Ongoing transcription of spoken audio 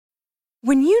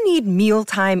When you need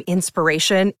mealtime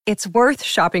inspiration, it's worth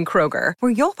shopping Kroger,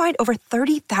 where you'll find over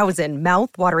 30,000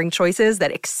 mouth-watering choices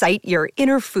that excite your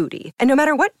inner foodie. And no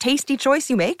matter what tasty choice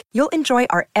you make, you'll enjoy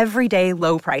our everyday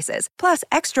low prices, plus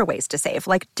extra ways to save,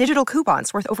 like digital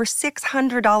coupons worth over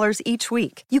 $600 each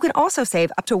week. You can also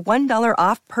save up to $1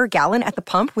 off per gallon at the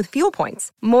pump with fuel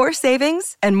points. More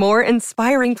savings and more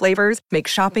inspiring flavors make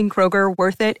shopping Kroger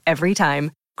worth it every time.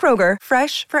 Kroger,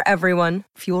 fresh for everyone.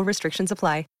 Fuel restrictions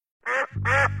apply.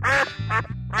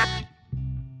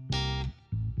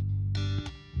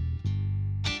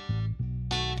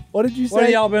 What did you say? What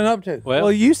have y'all been up to?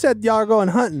 Well, you said y'all are going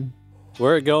hunting.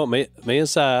 We're going. Me and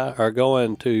Si are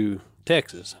going to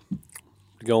Texas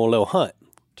to go on a little hunt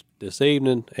this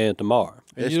evening and tomorrow.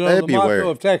 And you know the motto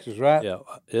of Texas, right? Yeah,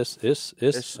 it's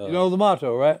you know the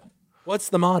motto, right? What's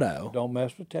the motto? Don't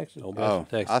mess with Texas. Don't mess with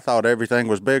Texas. I thought everything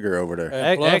was bigger over there.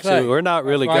 Actually, we're not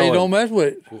really going. You don't mess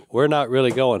with it. We're not really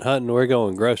going hunting. We're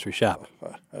going grocery shopping.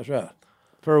 That's right.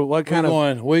 For what kind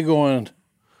of? We're going,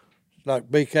 like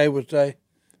BK would say,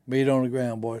 meat on the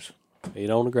ground, boys.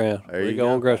 Meat on the ground. We're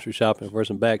going grocery shopping for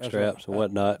some back straps and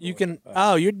whatnot. You can.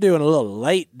 Oh, you're doing a little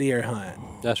late deer hunt.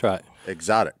 That's right.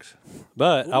 Exotics.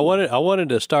 But I wanted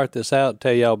to start this out and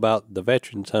tell y'all about the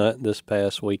veterans hunt this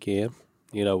past weekend.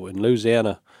 You know, in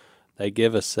Louisiana, they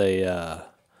give us a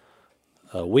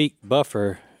week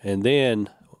buffer, and then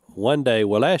one day.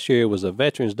 Well, last year it was a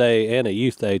Veterans Day and a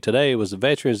Youth Day. Today it was the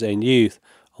Veterans and Youth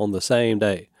on the same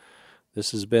day.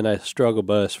 This has been a struggle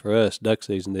bus for us duck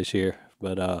season this year.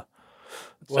 But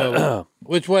well,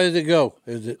 which way does it go?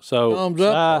 Is it thumbs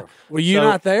up? Were you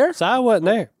not there? So I wasn't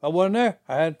there. I wasn't there.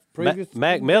 I had previous.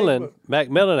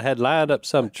 Macmillan had lined up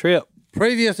some trip.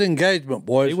 Previous engagement,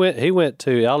 boys. He went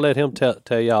to. I'll let him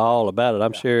tell y'all all about it.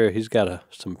 I'm sure he's got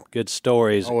some good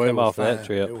stories that come off of that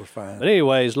trip. It was fine. But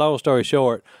anyways, long story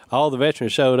short, all the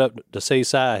veterans showed up to see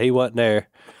Si. He wasn't there,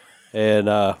 and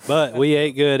but we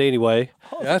ate good anyway.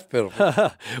 That's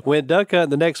pitiful. Went duck hunting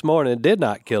the next morning. Did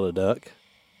not kill a duck.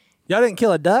 Y'all didn't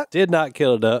kill a duck? Did not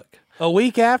kill a duck. A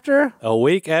week after? A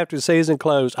week after the season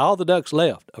closed, all the ducks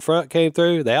left. A front came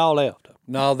through. They all left.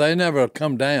 No, they never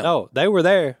come down. No, they were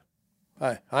there.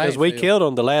 Because we killed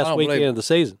them the last weekend of the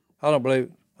season. I don't believe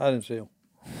it. I didn't see them.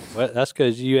 Well, that's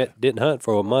because you didn't hunt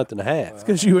for a month and a half. It's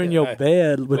because you were in your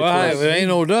bed. With if there ain't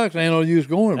no ducks, there ain't no use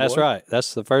going. That's right.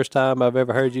 That's the first time I've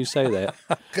ever heard you say that.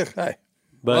 Okay.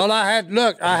 But, well, I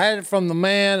had it from the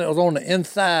man that was on the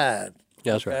inside.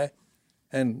 That's right.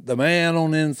 And the man on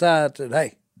the inside said,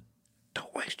 "Hey,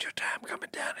 don't waste your time coming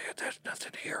down here. There's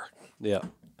nothing here." Yeah.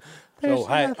 So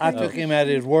I took him at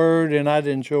his word, and I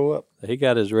didn't show up. He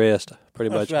got his rest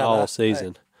pretty much all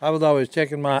season. I was always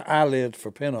checking my eyelids for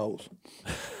pinholes.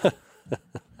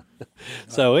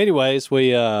 So, anyways,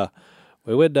 we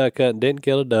went duck hunting, didn't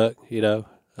kill a duck. You know,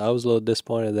 I was a little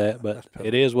disappointed in that, but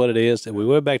it is what it is. And we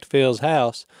went back to Phil's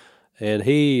house, and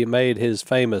he made his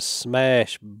famous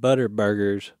smash butter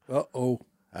burgers.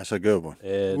 That's a good one.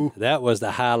 And that was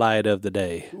the highlight of the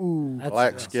day.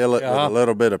 Black skillet with a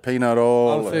little bit of peanut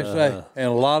oil. And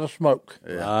a lot of smoke.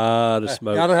 A lot of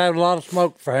smoke. Got to have a lot of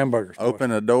smoke for hamburgers. Open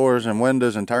the doors and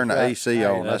windows and turn the AC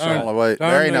on. That's the only way.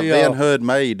 There ain't a Ben Hood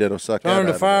made that'll suck that out. Turn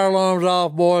the fire alarms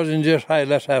off, boys, and just, hey,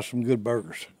 let's have some good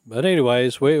burgers. But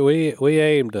anyways, we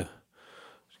aim to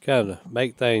kind of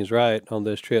make things right on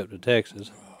this trip to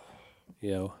Texas.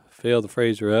 You know, fill the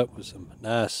freezer up with some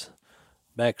nice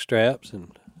back straps,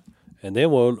 and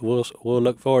then we'll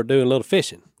look forward to doing a little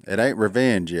fishing. It ain't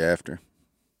revenge you after.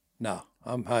 No,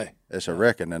 it's a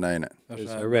reckoning, ain't it?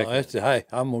 It's a reckoning.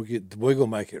 We're gonna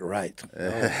make it right.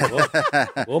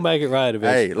 We'll make it right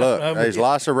eventually. Hey, look, there's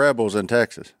lots of rebels in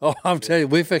Texas. Oh, I'm telling you,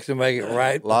 we fix to make it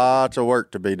right. Lots of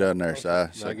work to be done there, Si.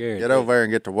 So get over there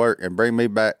and get to work and bring me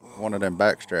back one of them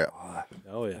back straps.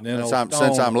 Oh yeah.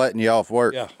 Since I'm letting you off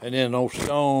work. Yeah, and then old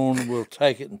Stone will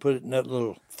take it and put it in that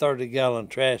little 30-gallon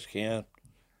trash can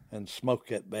and smoke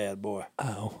that bad boy.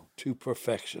 To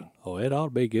perfection. Oh, it ought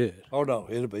to be good. Oh no,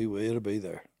 it'll be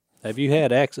there. Have you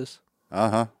had Axis?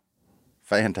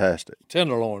 Fantastic.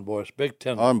 Tenderloin, boys, big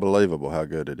tenderloin. Unbelievable how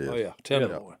good it is. Oh yeah,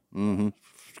 tenderloin. Mm-hmm.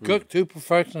 Cooked to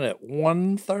perfection at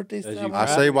 137. I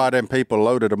see why them people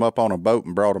loaded them up on a boat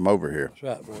and brought them over here.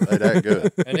 That's right, boy. They that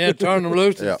good. And then turned them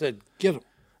loose and said, "Get them."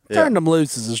 Turn them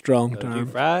loose is a strong term. Did you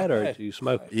fry it or did you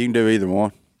smoke it? You can do either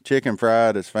one. Chicken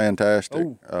fried is fantastic.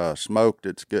 Smoked,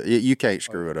 it's good. You can't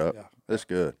screw it up. It's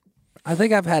good. I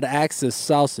think I've had Axis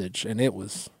sausage, and it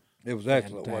was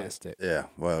excellent. Fantastic. Yeah,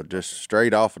 well, just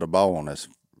straight off of the bone. It's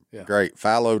great.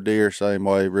 Fallow deer, same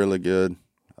way, really good.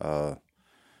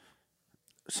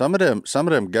 Some of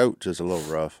them goats is a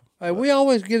little rough. Hey, we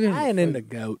always get into I ain't into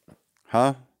goat.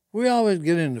 Huh? We always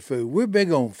get into food. We're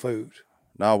big on food.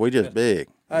 No, we just big.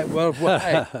 Hey,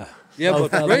 yeah,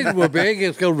 but the reason we're big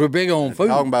is because we're big on food.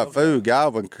 Talking about food,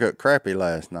 Galvin cooked crappie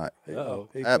last night.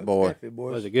 That boy.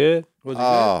 Was it good?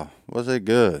 Was it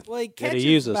good? Well, he Did catches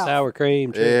he use a about- sour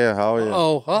cream? Too? Yeah, oh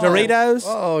yeah. Doritos?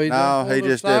 No, he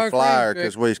just did flyer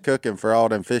because we was cooking for all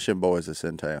them fishing boys that's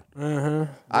in town.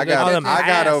 I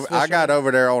got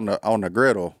over there on the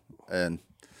griddle and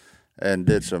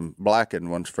did some blackened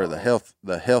ones for the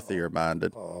healthier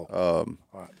minded.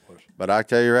 But I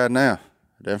tell you right now,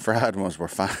 them fried ones were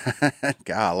fine.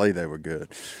 Golly, they were good.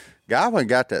 Godwin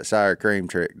got that sour cream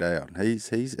trick down. He's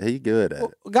good at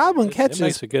it. Godwin It catches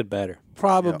makes a good batter.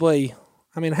 probably.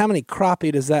 I mean, how many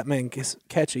crappie does that man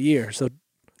catch a year? So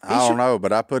I don't know,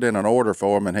 but I put in an order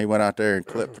for him, and he went out there and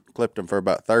clipped them for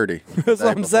about 30. that's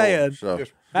what I'm saying. So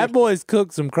That boy's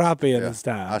cooked some crappie in his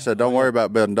time. I said, don't worry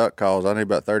about building duck calls. I need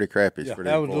about 30 crappies for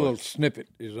these that was boys. a little snippet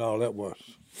is all that was.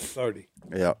 30.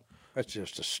 Yeah. That's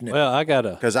just a snippet. Well, I got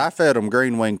a. Because I fed them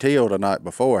green wing teal the night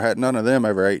before. Had none of them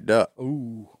ever ate duck.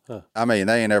 Ooh. I mean,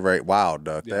 they ain't ever ate wild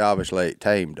duck. They obviously ate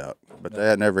tame duck, but they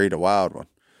had never eat a wild one.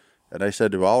 And they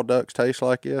said, do all ducks taste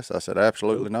like this? I said,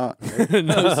 absolutely not.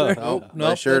 No, sir. No, No,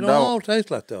 they sure they don't all taste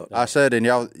like that. I said, and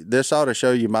y'all, this ought to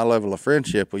show you my level of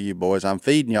friendship with you boys. I'm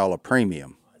feeding y'all a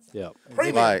premium. Yeah.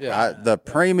 Like the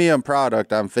premium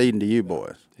product I'm feeding to you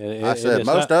boys. I said,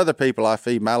 most other people I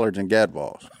feed mallards and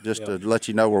gadwalls, just to let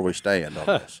you know where we stand on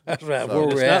this. That's right. Where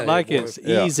It's we're not at like here, it's boys.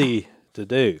 easy to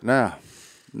do.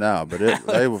 No, but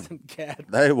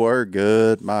they were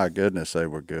good. My goodness, they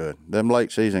were good. Them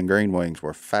late season green wings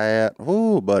were fat.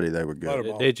 Ooh, buddy, they were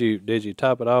good. Did you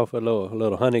top it off with a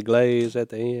little honey glaze at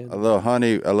the end? A little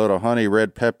honey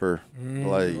red pepper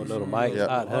glaze. A little Mike's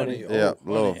hot honey. Yeah,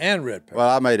 Honey and red pepper. Well,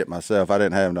 I made it myself. I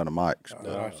didn't have none of Mike's.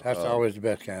 That's always the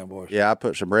best kind, boys. Yeah, I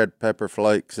put some red pepper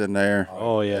flakes in there.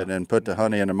 Oh yeah. And then put the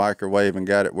honey in the microwave and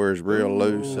got it where it's real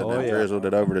loose, and then drizzled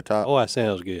it over the top. Oh, that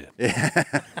sounds good.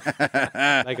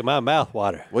 Yeah. Making my mouth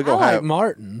water. We're I gonna like have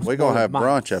Martin's. we're gonna have Mike's.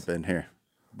 brunch up in here.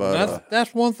 But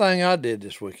That's one thing I did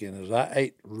this weekend is I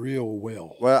ate real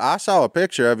well. well, I saw a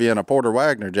picture of you in a Porter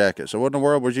Wagner jacket. So what in the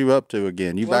world was you up to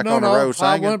again? You back on the road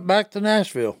singing? I went back to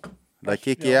Nashville. They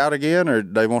kick you out again, or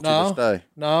they want you to stay?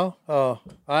 No,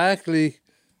 I actually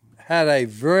had a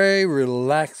very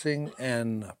relaxing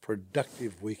and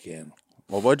productive weekend.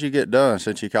 Well, what'd you get done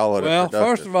since you call it? Well, a productive?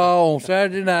 first of all, on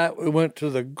Saturday night we went to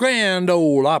the Grand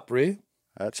Ole Opry,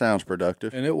 That sounds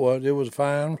productive. and it was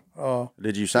fine.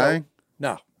 Did you sing?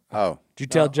 No, Oh, Did you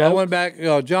tell I Joe? went back.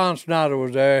 John Snyder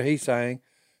was there. He sang.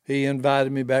 He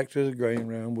invited me back to the green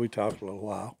room. We talked a little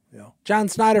while. Yeah, John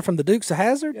Snyder from the Dukes of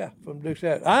Hazzard? yeah. From Duke's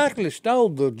Hat. I actually stole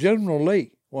the General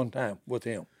Lee one time with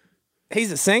him. He's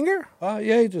a singer?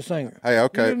 Yeah, he's a singer. hey,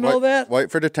 okay. You didn't know that?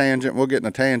 Wait for the tangent. We'll get in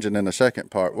a tangent in the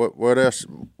second part. What else?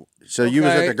 So you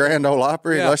was at Okay. the Grand Ole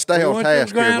Opry? Yeah, Let's stay we on went to the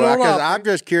task here, Grand boy, Ole 'cause Opry. I'm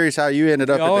just curious how you ended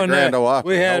up at the and Grand Ole Opry.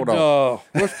 we had Hold on.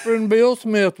 Whispering Bill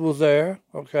Smith was there,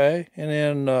 okay, and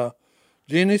then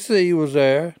Jenny C was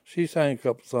there. She sang a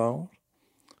couple songs,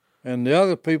 and the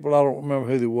other people I don't remember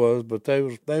who they was, but they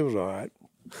was all right.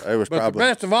 It was But probably the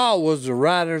best of all was the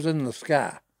Riders in the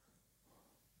Sky.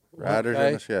 Riders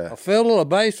in the Sky. A fiddle, a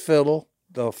bass fiddle,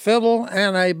 the fiddle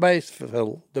and a bass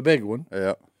fiddle, the big one,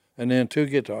 Yeah. and then two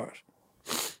guitars.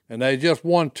 And they just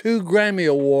won 2 Grammy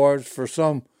Awards for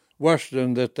some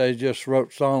Western that they just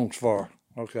wrote songs for.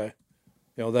 Okay.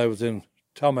 You know, they was talking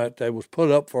about they was put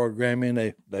up for a Grammy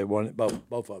and they won it both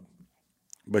of them.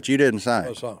 But you didn't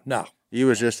sing. No. You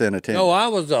was just in attendance. No, I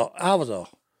was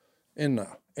in the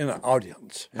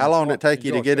audience. How long did it take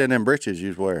you to get in them breeches you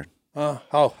was wearing?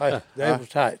 Hey, they was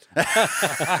tight.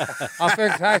 I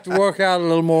figured I had to work out a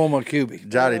little more on my cubic.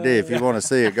 Johnny D, if you want to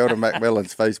see it, go to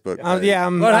Macmillan's Facebook page. Yeah,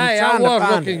 I'm But hey, I trying to was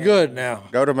find looking it. good now.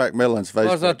 Go to Macmillan's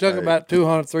Facebook Plus, I took page. about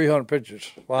 200, 300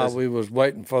 pictures while we was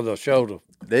waiting for the show to.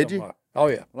 Did you? come on. Oh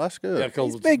yeah. Well, that's good. Yeah,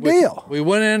 'cause It's a big we- deal. We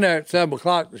went in there at 7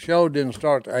 o'clock. The show didn't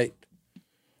start till 8.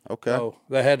 Okay. So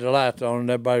they had the lights on, and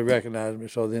everybody recognized me.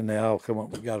 So then they all come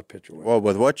up and got a picture with me. Well,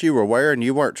 with what you were wearing,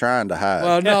 you weren't trying to hide.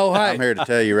 Well, no, hey. I'm here to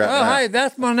tell you right Well, now. hey,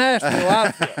 that's my Nashville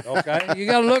outfit, okay? You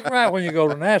got to look right when you go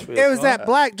to Nashville. It was son. that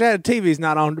black jacket. TV's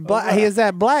not on. He has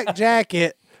that black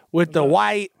jacket with the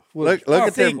white Look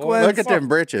at them. sequins, Look at them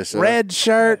breeches. son. red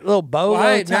shirt, little bow Well,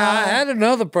 hey, tie. now I had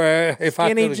another pair if I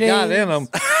Skinny could have got in jeans.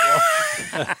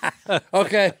 them.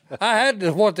 Okay, I had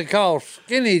what they call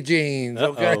skinny jeans.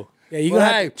 Okay, Uh-oh. Yeah, you But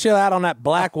gonna hey, have to chill out on that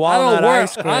black I walnut don't wear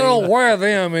ice cream. I don't wear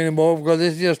them anymore because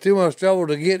it's just too much trouble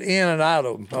to get in and out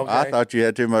of them. Okay, I thought you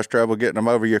had too much trouble getting them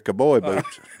over your cowboy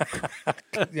boots.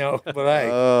 but hey,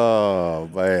 Oh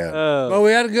man. but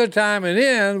we had a good time, and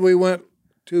then we went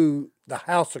to the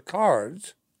House of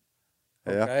Cards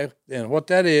Okay, and what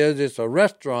that is, it's a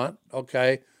restaurant.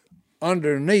 Okay,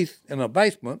 underneath in a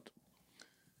basement.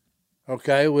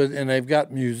 Okay, and they've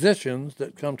got musicians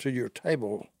that come to your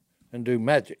table and do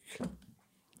magic.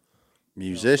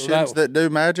 Musicians that do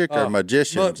magic or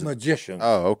magicians? Magicians.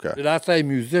 Oh, okay. Did I say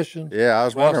musicians? Yeah, I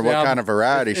was wondering what kind of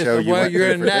variety show you went you're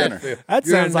to in for Nashville. dinner. That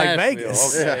You're sounds in like Nashville.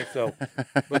 Vegas. Okay, so,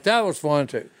 but that was fun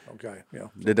too. Okay, yeah.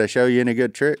 Did they show you any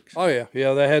good tricks? Oh yeah.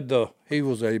 They had he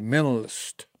was a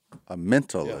mentalist. A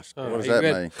mentalist. Yeah. What does that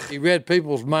mean? He read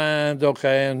people's minds,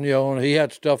 okay, and and he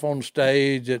had stuff on the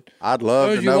stage that. I'd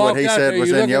love to know what he said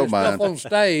was in your mind. Stuff on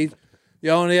stage,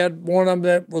 and he had one of them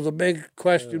that was a big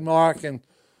question mark, and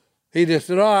he just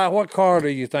said, "All right, what card do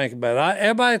you think about?"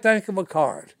 Everybody think of a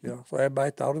card, so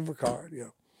everybody thought of a card,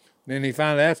 And then he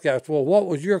finally asked us, "Well, what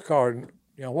was your card?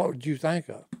 What would you think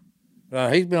of?"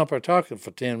 He's been up there talking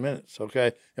for 10 minutes,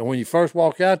 okay, and when you first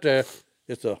walk out there,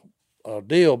 it's a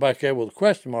deal back there with a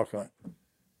question mark on it.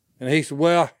 And he said,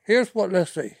 well, here's what,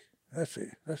 let's see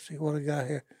what I got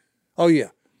here. Oh, yeah,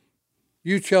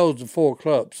 you chose the 4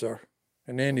 clubs, sir.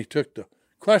 And then he took the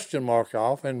question mark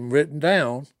off and written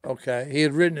down, okay, he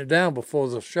had written it down before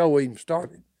the show even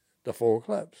started, the 4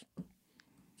 clubs.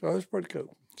 So it was pretty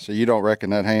cool. So you don't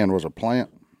reckon that hand was a plant?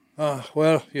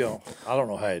 Well, I don't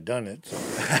know how he done it. So.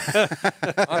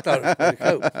 I thought it was pretty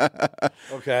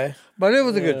cool. Okay, but it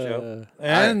was a good show,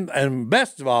 and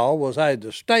best of all was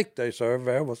the steak they served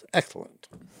there was excellent.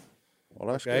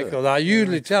 Well, that's okay, good. because I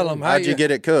usually tell them how'd you get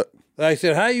it cooked? They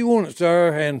said, "How you want it,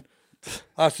 sir?" And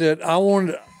I said, "I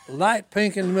want it light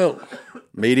pink in the middle."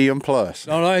 Medium plus.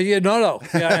 No. Yeah,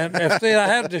 and see, I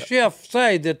had the chef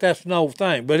say that's no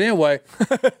thing. But anyway,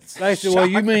 they said, well,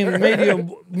 you mean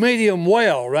medium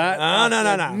well, right?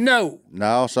 No.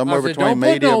 No, somewhere between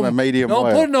medium and medium well.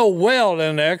 Don't put no well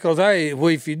in there because,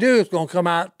 if you do, it's going to come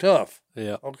out tough.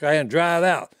 Yeah. Okay, and dry it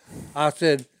out. I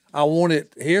said, I want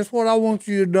it, here's what I want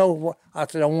you to know. I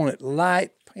said, I want it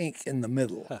light pink in the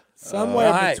middle.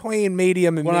 Somewhere between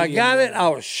medium and when medium. When I got it, I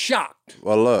was shocked.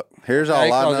 Well, look, here's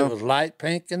all I know. It was light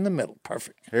pink in the middle.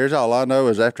 Perfect. Here's all I know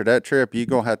is after that trip, you're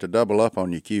going to have to double up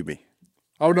on your QB.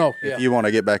 Oh, no. If you want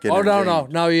to get back in there. Oh,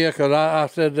 no, because I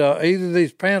said either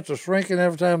these pants are shrinking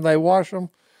every time they wash them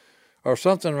or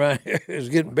something around here is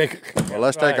getting bigger. Well,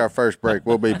 let's take our first break.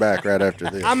 We'll be back right after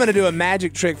this. I'm going to do a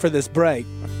magic trick for this break.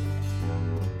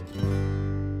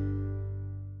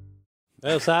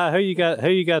 Well, Si, who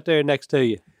you got there next to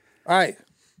you? All right.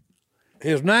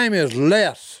 His name is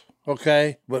Les,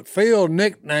 okay? But Phil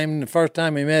nicknamed him the first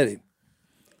time he met him.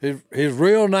 His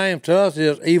real name to us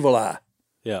is Evil Eye.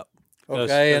 Yeah.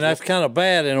 Okay, and that's kind of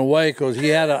bad in a way because he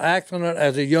had an accident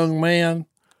as a young man,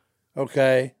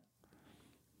 okay,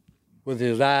 with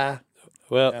his eye.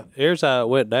 Well, here's how it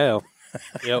went down.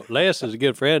 Les is a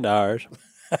good friend of ours.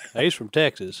 He's from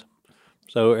Texas.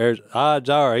 So odds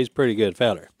are he's a pretty good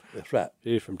feller. That's right.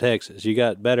 He's from Texas. You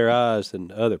got better eyes than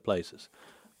other places.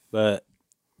 But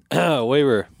we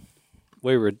were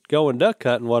going duck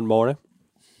hunting one morning,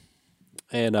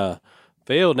 and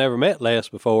Phil never met Les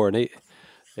before, and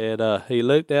he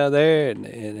looked down there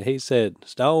and he said,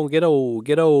 "Stone, get old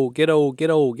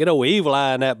Evil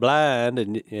Eye in that blind,"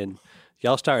 and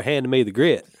y'all start handing me the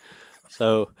grit.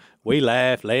 So we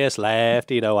laughed, Les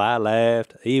laughed, I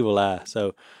laughed, Evil Eye.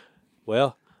 So,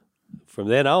 well, from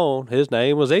then on, his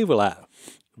name was Evil Eye.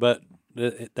 But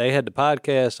they had the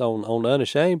podcast on the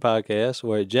Unashamed podcast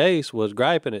where Jace was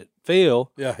griping at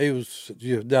Phil. Yeah, he was.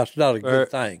 That's not a good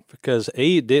thing because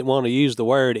he didn't want to use the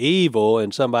word evil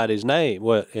in somebody's name.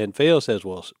 Well, and Phil says,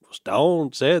 "Well,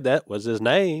 Stone said that was his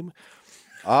name."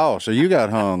 Oh, so you got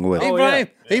hung with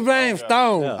it. He blamed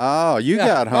Stone. Yeah. Oh, you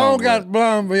got hung. Stone got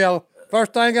blamed.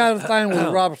 First thing I got the thing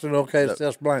was Robertson. Okay, it's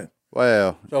just blame.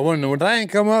 Well, so when the thing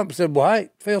come up and said, "Well, hey,"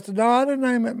 Phil said, "No, I didn't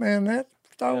name that man that."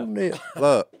 Stone did.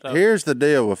 Look, here's the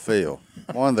deal with Phil.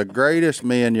 One of the greatest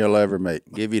men you'll ever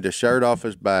meet. Give you the shirt off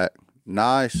his back.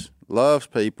 Nice, loves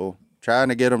people, trying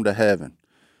to get them to heaven.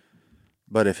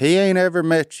 But if he ain't ever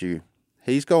met you,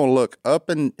 he's gonna look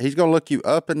you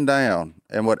up and down,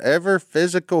 and whatever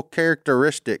physical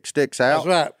characteristic sticks out,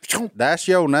 that's right. That's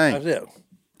your name. That's it.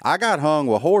 I got hung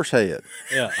with Horsehead.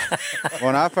 Yeah.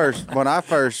 when I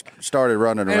first started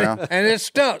running around, and it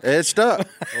stuck. It stuck.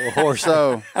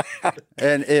 So,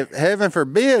 and if heaven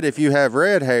forbid, if you have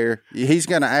red hair, he's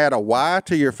going to add a Y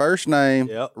to your first name.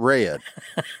 Yep. Red.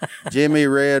 Jimmy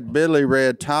Red, Billy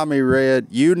Red, Tommy Red,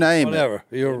 you name whatever.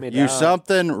 it. You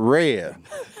something red.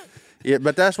 Yeah,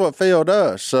 but that's what Phil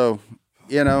does. So,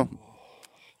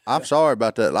 I'm sorry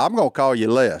about that. I'm going to call you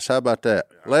Les. How about that?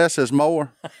 Less is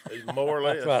more. He's more or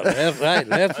less. That's right.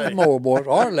 Less is more, boys.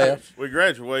 Or less. We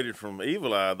graduated from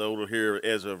Evil Eye, though, to here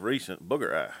as of recent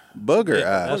Booger Eye. Booger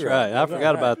eye. That's right. I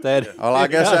forgot about that. Well, I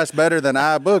guess that's better than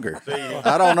eye booger.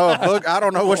 I don't know I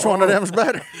don't know which one of them's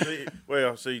better.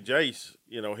 See, Jace,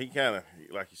 he kind of,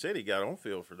 like you said, he got on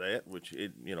field for that, which,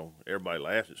 everybody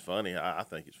laughs. It's funny. I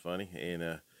think it's funny.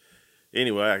 And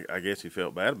anyway, I guess he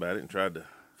felt bad about it and tried to.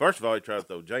 First of all, he tried to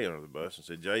throw Jay under the bus and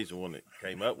said Jay's the one that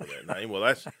came up with that name. Well,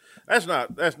 that's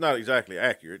not exactly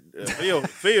accurate.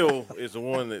 Phil is the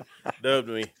one that dubbed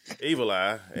me Evil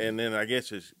Eye, and then I guess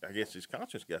his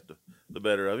conscience got the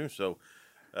better of him. So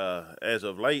as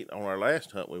of late, on our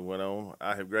last hunt we went on,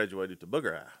 I have graduated to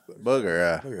Booger Eye.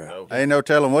 Booger eye. So, ain't no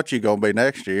telling what you gonna be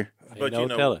next year. But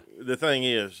the thing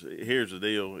is, here's the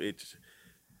deal.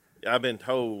 I've been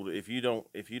told if you don't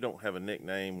have a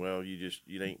nickname, well, you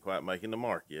ain't quite making the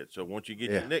mark yet. So once you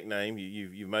get your nickname,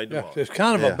 you've made the mark. It's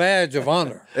kind of a badge of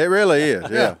honor. It really is.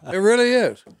 Yeah, it really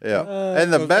is. Yeah,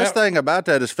 and the best thing about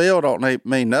that is Phil don't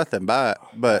mean nothing by it.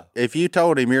 But if you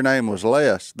told him your name was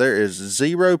Les, there is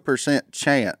 0%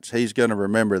 chance he's going to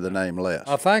remember the name Les.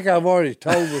 I think I've already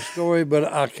told the story, but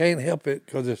I can't help it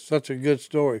because it's such a good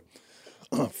story.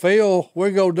 Phil, we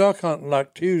go duck hunting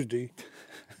like Tuesday.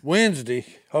 Wednesday,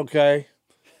 okay,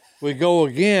 we go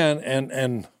again,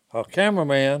 and a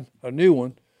cameraman, a new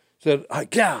one, said, I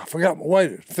forgot my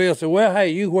waders. Phil said, well, hey,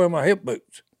 you wear my hip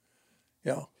boots.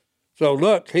 So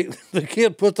look, the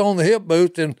kid puts on the hip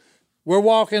boots, and we're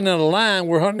walking in a line.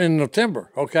 We're hunting in the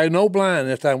timber, okay, no blind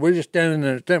this time. We're just standing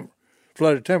in the timber,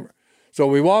 flooded timber. So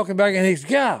we walking back, and he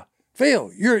said,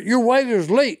 Phil, your waders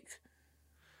leak.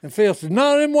 And Phil said,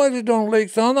 no, them waders don't leak,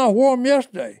 son. I wore them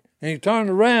yesterday. And he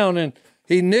turned around, and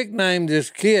he nicknamed this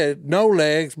kid No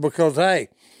Legs because, hey,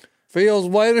 Phil's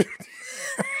waders,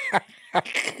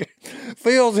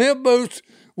 Phil's hip boots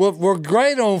were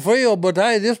great on Phil, but,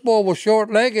 hey, this boy was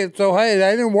short-legged, so, hey,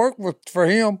 they didn't work for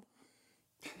him.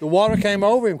 The water came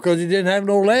over him because he didn't have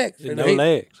no legs.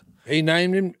 Legs. He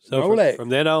named him So Legs. From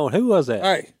then on, who was that?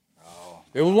 Hey,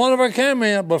 it was one of our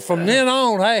cameramen, but from then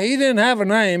on, hey, he didn't have a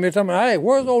name. He told me, hey,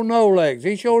 where's old No Legs?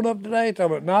 He showed up today. He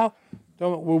told me, no,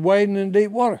 we're wading in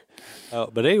deep water.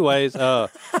 But anyways,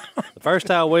 the first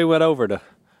time we went over to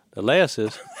the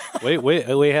Les's,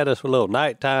 we had us a little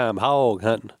nighttime hog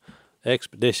hunting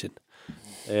expedition.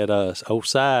 And old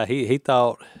Si, he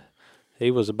thought he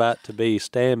was about to be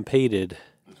stampeded.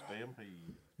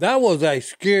 That was a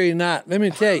scary night. Let me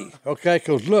tell you, okay,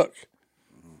 because look,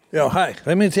 hey,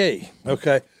 let me tell you,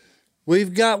 okay,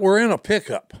 we're in a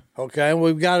pickup, okay, and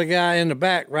we've got a guy in the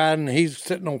back riding, and he's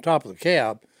sitting on top of the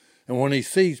cab, and when he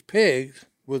sees pigs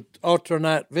with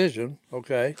ultranight vision,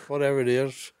 okay, whatever it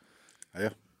is. Yeah.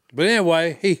 But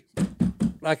anyway, he,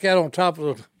 like that on top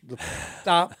of the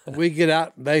top, we get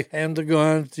out, and they hand the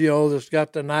guns, that's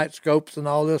got the night scopes and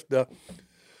all this stuff.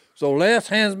 So Les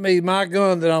hands me my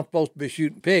gun that I'm supposed to be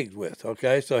shooting pigs with,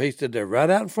 okay? So he said, they're right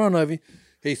out in front of you.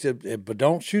 He said, but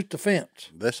don't shoot the fence.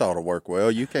 This ought to work well.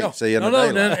 You can't see in the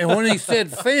daylight. And when he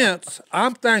said fence,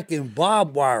 I'm thinking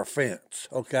barbed wire fence,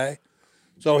 okay?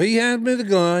 So he handed me the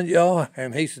gun,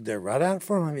 and he said, they're right out in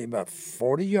front of me, about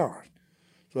 40 yards.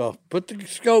 So I put the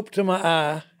scope to my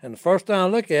eye, and the first time I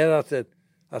looked at it,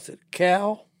 I said,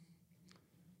 cow.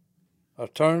 I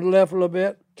turned to the left a little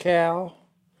bit, cow.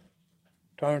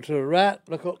 Turned to the right,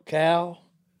 look up, cow.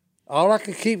 All I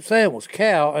could keep saying was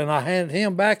cow, and I handed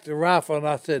him back the rifle, and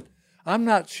I said, I'm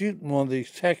not shooting one of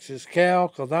these Texas cow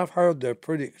because I've heard they're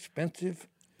pretty expensive.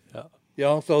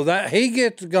 So that he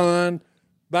gets the gun.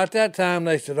 About that time,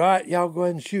 they said, all right, y'all go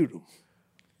ahead and shoot them.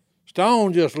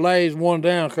 Stone just lays one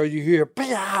down because you hear,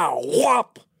 pow,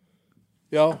 whop.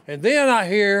 And then I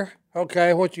hear,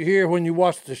 okay, what you hear when you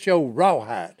watch the show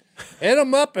Rawhide. Hit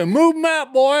them up and move them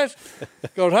out, boys.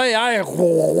 Because, hey, I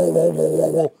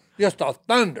hear just a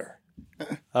thunder.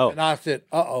 Oh. And I said,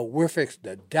 we're fixing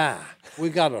to die. We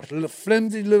got a little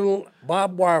flimsy little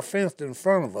barbed wire fence in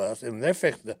front of us, and they're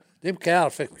fixing to, them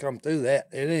cows fixing to come through that.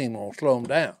 It ain't going to slow them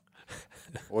down.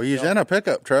 Well, you's in a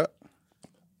pickup truck.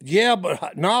 Yeah,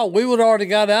 but no, we would already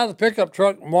got out of the pickup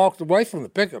truck and walked away from the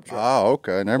pickup truck. Oh,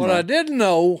 okay. Never mind. What I didn't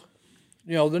know,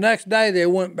 the next day they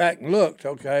went back and looked,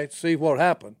 okay, to see what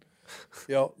happened.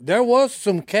 There was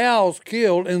some cows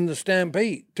killed in the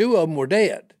stampede. 2 of them were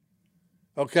dead.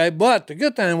 Okay, but the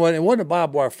good thing was it wasn't a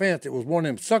barbed wire fence. It was one of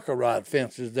them sucker rod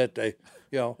fences that they,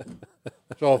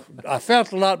 So I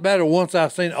felt a lot better once I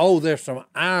seen, there's some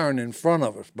iron in front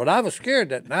of us. But I was scared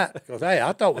that night because, hey,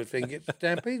 I thought we was going to get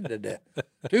stampeded to death.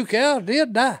 2 cows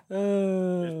did die.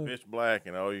 It's pitch black,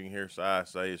 and all you can hear Si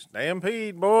say is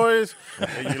 "Stampede, boys!"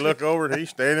 And you look over, and he's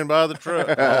standing by the truck.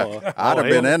 I'd have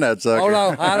been in that sucker. Hold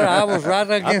on, I was right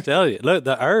I'm against. telling you, look,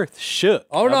 the earth shook.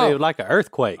 Oh, no. I mean, it was like an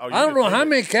earthquake. Oh, you I don't could know feel how it.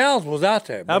 many cows was out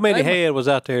there. How but many they- head was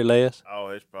out there, Les? Oh,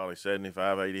 it's probably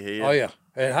 75, 80 head. Oh yeah,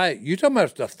 and hey, you talking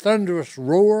about the thunderous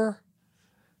roar?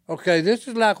 Okay, this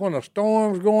is like when a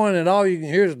storm's going and all you can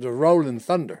hear is the rolling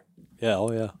thunder. Yeah,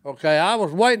 oh yeah. Okay, I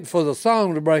was waiting for the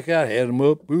song to break out. Head 'em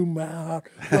up, boom out.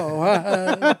 Oh,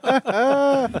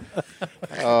 hi.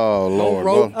 Oh, Lord.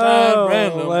 Roll Well, Tide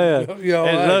random. man. You know,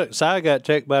 And hey, look, Si got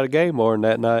checked by the game warden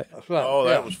that night. that's right, Oh, yeah.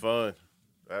 that was fun.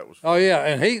 That was Oh fun. yeah,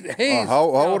 and he's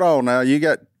hold on now. You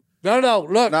got no.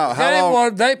 Look, no. How game long?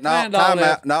 warden, they no, planned all time that.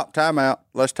 out. No, time out.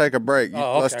 Let's take a break.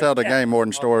 Oh, Let's okay. tell the game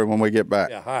warden story when we get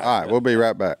back. Yeah, all right. We'll be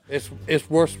right back. It's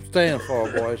worth staying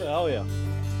for, boys. Oh yeah.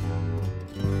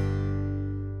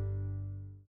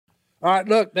 All right,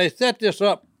 look, they set this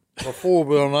up before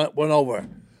we went over.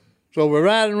 So we're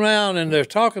riding around and they're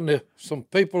talking to some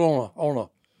people on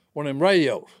one of them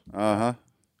radios. Uh-huh.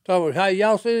 So, hey,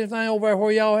 y'all see anything over there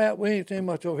where y'all at? We ain't seen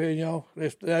much over here, y'all.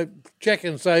 They check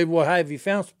and say, well, hey, have you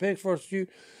found some pigs for us to shoot?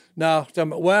 No. So,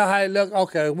 well, hey, look,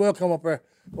 okay, we'll come up there.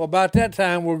 Well, about that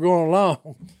time, we're going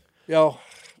along.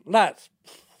 Lights.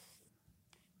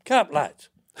 Cop lights.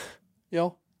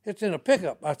 It's in a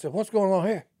pickup. I said, what's going on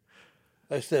here?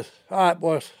 They said, all right,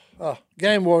 boys,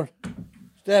 game warden,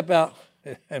 step out.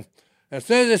 And as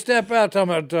soon as they step out,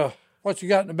 talking about what you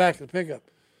got in the back of the pickup.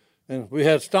 And we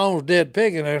had Stone's dead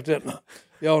pig in there. And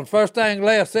the first thing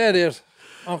Les said is,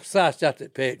 Uncle Si shot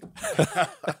that pig.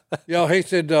 He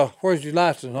said, where's your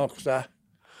license, Uncle Si?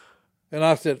 And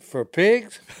I said, for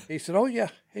pigs? He said, oh, yeah.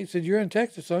 He said, you're in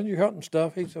Texas, son. You're hunting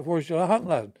stuff. He said, where's your hunting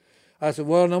license? I said,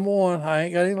 well, number one, I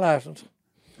ain't got any license.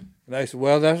 And they said,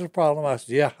 well, that's a problem. I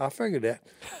said, yeah, I figured that.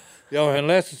 And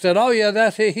Lester said, oh, yeah,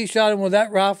 that's it. He shot him with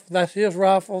that rifle. That's his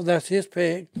rifle. That's his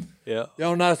pig. Yeah.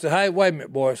 And I said, hey, wait a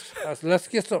minute, boys. I said, let's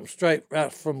get something straight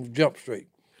right from Jump Street.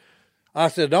 I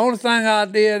said, the only thing I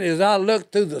did is I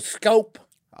looked through the scope.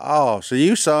 Oh, so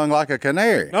you sung like a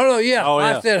canary. No, yeah. Oh,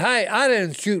 yeah. I said, hey, I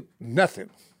didn't shoot nothing.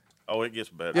 Oh, it gets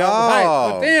better. Hey,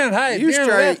 but then, hey, you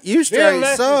then straight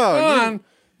Lester's sung.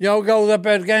 son, goes up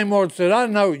at the game warden and said, I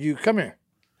know you. Come here.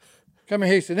 Come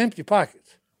here. He said, empty pockets.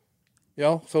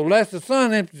 So Lester's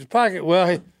son emptied his pocket.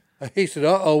 Well, he said,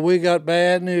 uh-oh, we got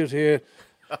bad news here.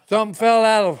 Something fell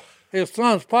out of his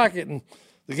son's pocket, and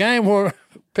the game warden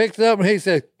picked it up, and he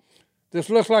said, this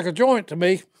looks like a joint to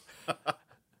me.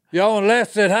 And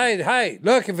Lester said, hey,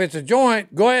 look, if it's a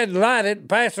joint, go ahead and light it and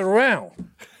pass it around.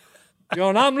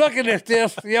 And I'm looking at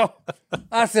this,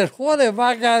 I said, what have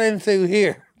I got into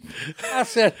here? I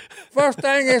said, first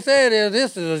thing they said is,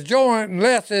 this is a joint, and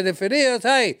Les said, if it is,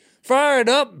 hey, fire it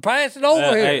up and pass it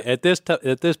over here. Hey, at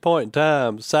this point in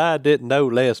time, Si didn't know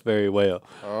Les very well.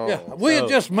 We had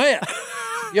just met.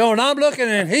 And I'm looking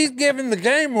and he's giving the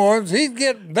game wardens,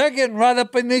 they're getting right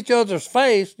up in each other's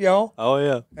face, Oh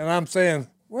yeah. And I'm saying,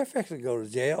 we're fixing to go to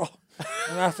jail.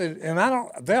 And I said,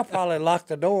 they'll probably lock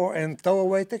the door and throw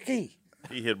away the key.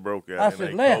 He had broke out I in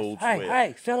said, a Les, cold sweat.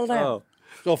 hey, settle down. Oh.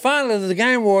 So finally, the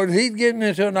game warden, he's getting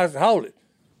into it, and I said, hold it.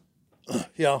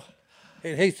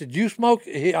 And he said, you smoke?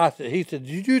 He said,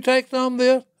 did you take some of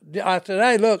this? I said,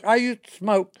 hey, look, I used to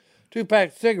smoke 2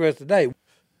 packs of cigarettes a day.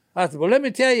 I said, well, let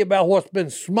me tell you about what's been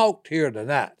smoked here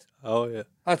tonight. Oh yeah.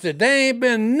 I said, there ain't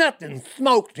been nothing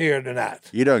smoked here tonight.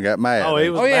 You done got mad. Oh, he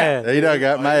was yeah. mad. He done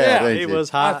got mad. yeah. didn't He you? was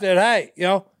hot. I said, hey,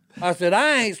 I said,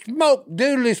 I ain't smoked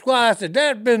doodly squat. I said,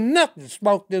 there's been nothing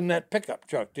smoked in that pickup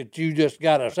truck that you just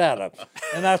got us out of.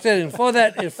 And I said, as far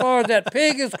as that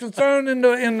pig is concerned in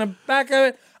the back of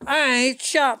it, I ain't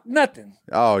shot nothing.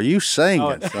 Oh, you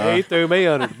singing, He son. threw me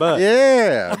under the bus.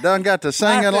 Yeah, done got to I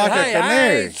singing said, like hey, a I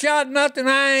canary. ain't shot nothing.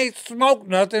 I ain't smoked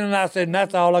nothing. And I said, and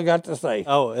that's all I got to say.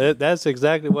 Oh, that's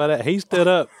exactly what he stood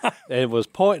up and was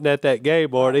pointing at that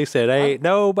game board. He said, ain't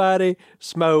nobody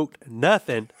smoked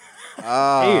nothing.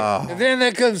 Oh, And then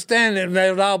they couldn't stand it, and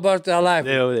they was all busted out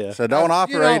laughing. Yeah. so don't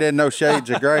operate in no shades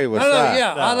of gray with that.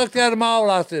 Yeah, I looked at them all.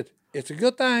 I said, it's a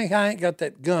good thing I ain't got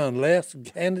that gun Les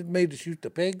handed me to shoot the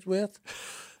pigs with.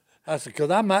 I said, because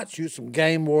I might shoot some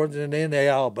game wardens, and then they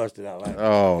all busted out laughing.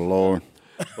 Oh, Lord.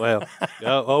 Well,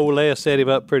 old Les set him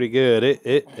up pretty good.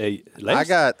 I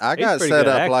got set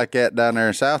up like that down there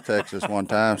in South Texas one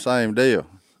time. Same deal.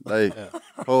 They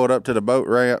pulled up to the boat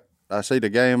ramp. I see the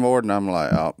game warden. I'm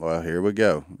like, oh, well, here we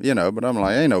go. But I'm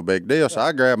like, ain't no big deal. So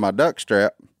I grabbed my duck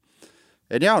strap.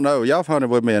 And y'all know, y'all hunted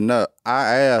with me enough.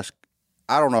 I asked,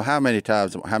 I don't know how many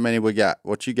times, how many we got,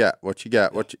 what you got,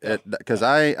 because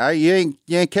you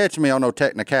ain't catching me on no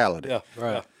technicality. Yeah,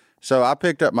 Right. So I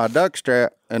picked up my duck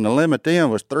strap, and the limit then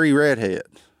was 3 redheads.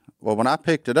 Well, when I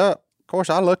picked it up, of course,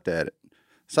 I looked at it.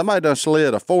 Somebody done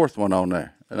slid a 4th one on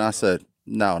there. And I said,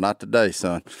 no, not today,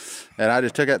 son. And I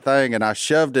just took that thing and I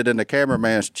shoved it in the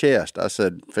cameraman's chest. I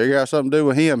said, figure out something to do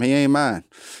with him. He ain't mine.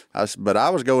 But I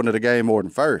was going to the game warden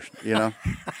first, you know.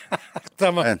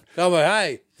 Tell me,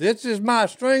 hey, this is my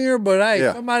stringer, but hey,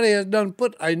 Yeah. somebody has done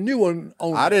put a new one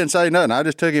on. I didn't say nothing. I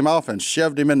just took him off and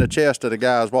shoved him in the chest of the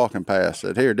guy I was walking past.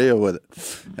 Said, here, deal with it.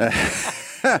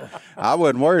 I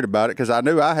wasn't worried about it because I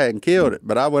knew I hadn't killed it.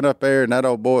 But I went up there, and that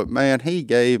old boy, man, he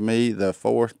gave me the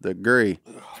 4th degree.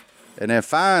 And then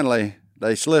finally,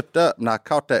 they slipped up, and I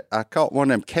caught one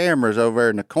of them cameras over there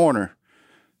in the corner,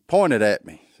 pointed at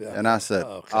me. And I said,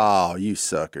 oh, you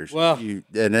suckers. Well, and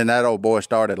then that old boy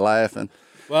started laughing.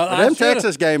 Well, But them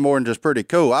Texas game wardens is pretty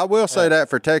cool. I will say that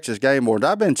for Texas game wardens.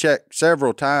 I've been checked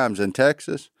several times in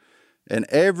Texas, and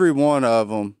every one of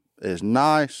them is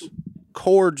nice,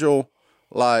 cordial,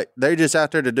 like they just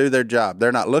out there to do their job.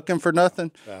 They're not looking for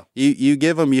nothing. Yeah. You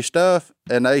give them your stuff,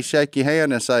 and they shake your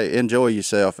hand and say, enjoy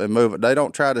yourself, and move it. They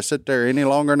don't try to sit there any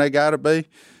longer than they got to be,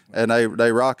 and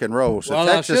they rock and roll. So Well,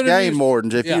 Texas game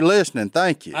wardens, if you're listening,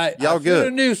 thank you. Y'all good. I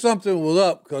knew something was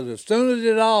up because as soon as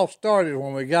it all started,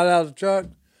 when we got out of the truck,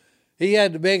 he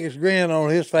had the biggest grin on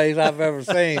his face I've ever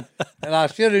seen, and I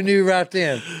should have knew right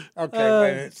then. Okay,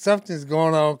 man, something's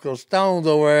going on because Stone's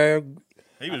over there.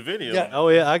 He was videoing. Yeah. Oh,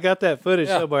 yeah, I got that footage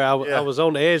Yeah. somewhere. I was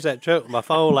on the edge of that truck with my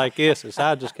phone like this, and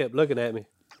Si just kept looking at me.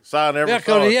 Sign every Yeah,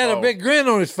 because he had a big grin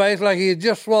on his face like he had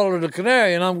just swallowed a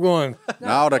canary, and I'm going,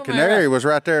 No, the canary was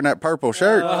right there in that purple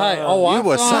shirt. You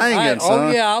was singing, son.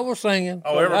 Oh, yeah, I was singing.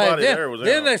 Oh, everybody then, there was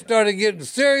Then there. they started getting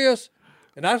serious,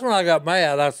 and that's when I got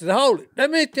mad. I said, hold it. Let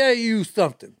me tell you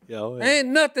something. Oh, yeah. Ain't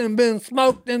nothing been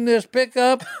smoked in this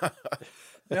pickup.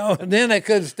 And then they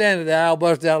couldn't stand it. They all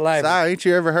busted out laughing. Si, ain't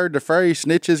you ever heard the phrase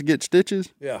snitches get stitches?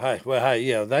 Yeah, hey,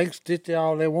 they can stitch it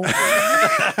all they want.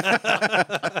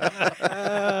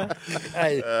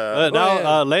 Hey,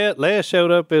 Les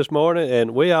showed up this morning,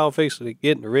 and we all fixed to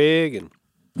get in the rig, and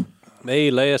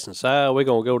me, Les, and Si, we're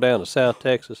going to go down to South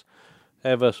Texas,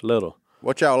 have us a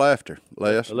What y'all after,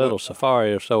 Les? little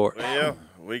safari of sort. Well,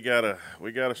 we got a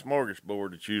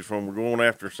smorgasbord to choose from. We're going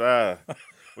after Si.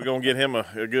 We're gonna get him a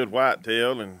good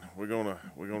whitetail, and we're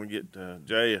gonna get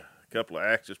Jay a couple of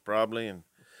axes probably, and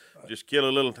just kill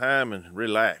a little time and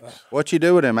relax. What you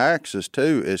do with them axes,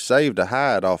 too, is save the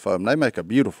hide off of them. They make a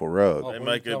beautiful rug. They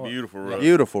make a beautiful rug.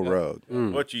 Beautiful rug.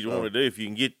 What you want to do, if you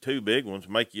can get 2 big ones,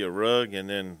 make you a rug, and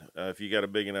then if you got a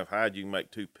big enough hide, you can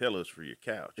make 2 pillows for your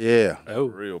couch. Yeah. That's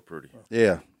real pretty.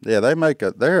 Yeah. They make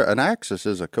an axis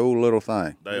is a cool little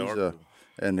thing. They are cool.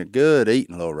 And a good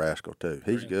eating little rascal, too.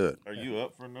 He's good. Are you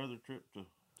up for another trip to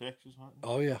Texas hunting?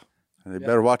 oh, yeah. And you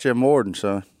better watch them warden,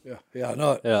 son. Yeah, I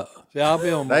know it. Yeah. See, I'll be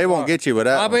on my They guard. won't get you with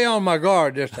that I'll one. be on my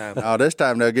guard this time. Oh, this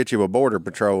time they'll get you a border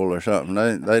patrol or something.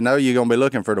 They know you're going to be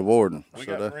looking for the warden. We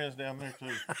So got friends down there,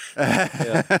 too.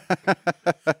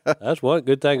 That's one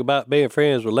good thing about being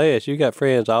friends with Les. You got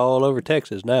friends all over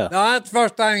Texas now. No, that's the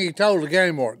first thing he told the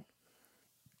game warden.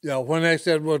 When they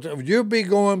said, well, you'll be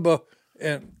going,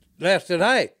 and Les said,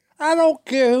 hey, I don't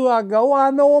care who I go.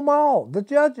 I know them all. The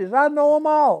judges, I know them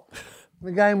all.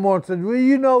 The game warden said, well,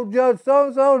 you know Judge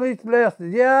so-and-so? And he said,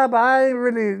 yeah, but I ain't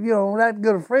really, that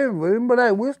good a friend with him. But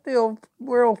hey,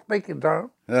 we're on speaking terms.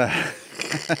 Then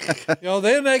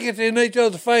they get in each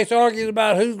other's face arguing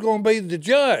about who's going to be the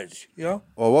judge, Well,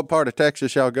 what part of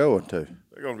Texas y'all going to?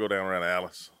 They're going to go down around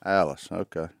Alice. Alice,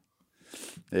 okay.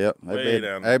 Yep. Way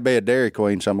down there. There'd be a Dairy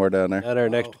Queen somewhere down there. Down there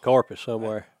next to Corpus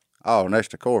somewhere. Oh, next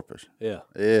to Corpus. Yeah.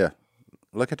 Yeah.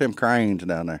 Look at them cranes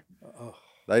down there.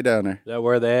 They down there. Is that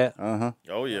where they at? Uh-huh.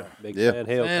 Oh, yeah. Big Yeah. Sand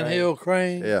Hill. Sand crane. Hill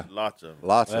Crane. Yeah. Lots of them.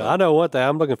 Lots Well, of I them. know one thing.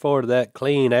 I'm looking forward to that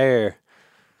clean air,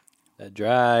 that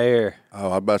dry air. Oh, I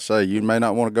was about to say, you may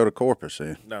not want to go to Corpus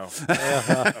then. No.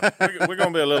 We're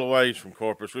going to be a little ways from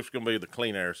Corpus. It's going to be the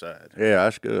clean air side. Yeah,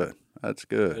 that's good. That's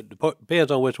good. It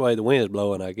depends on which way the wind's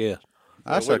blowing, I guess.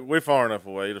 We're far enough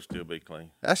away; it'll still be clean.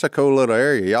 That's a cool little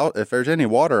area. Y'all, if there's any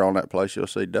water on that place, you'll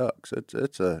see ducks.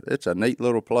 It's a neat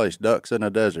little place. Ducks in a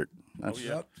desert. That's,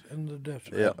 In the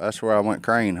desert. yeah, that's where I went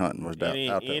crane hunting. Was down Any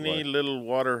out that way. little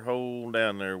water hole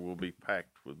down there will be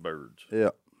packed with birds. Yeah.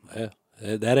 Yeah,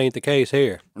 that ain't the case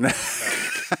here.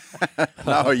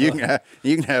 No, you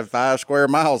can have 5 square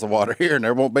miles of water here, and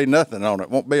there won't be nothing on it.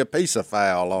 Won't be a piece of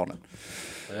fowl on it.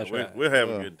 That's We'll right. have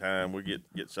a good time. We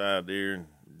get side deer and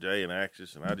Jay and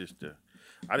Axis, and I just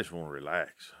want to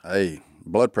relax. Hey,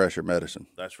 blood pressure medicine.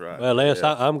 That's right. Well, Les,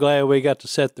 I'm glad we got to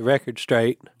set the record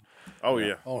straight oh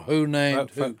yeah. On who named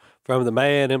who. from the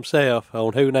man himself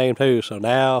on who named who. So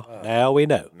now we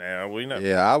know. Now we know.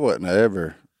 Yeah, I wouldn't have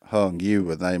ever hung you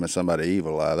with naming somebody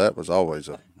Evil Eye. That was always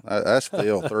that's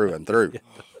Phil through and through.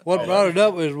 What brought it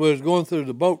up is we was going through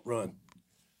the boat run,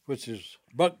 which is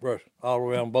buckbrush all the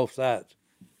way on both sides.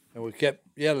 And we kept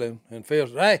yelling, and Phil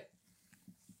said, hey,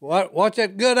 watch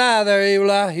that good eye there,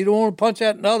 Evil Eye. You don't want to punch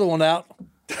that other one out.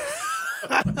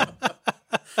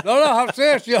 No, I'm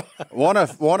serious. One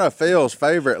of Phil's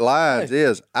favorite lines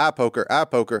is eye poker, eye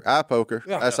poker, eye poker.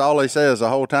 That's all he says the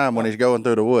whole time when he's going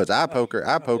through the woods. Eye poker,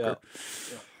 eye poker.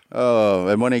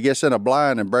 And when he gets in a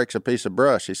blind and breaks a piece of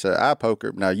brush, he said, eye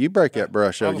poker. Now, you break that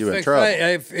brush, you in trouble.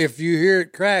 If you hear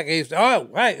it crack, he said, oh,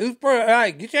 hey,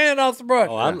 hey, get your hand off the brush.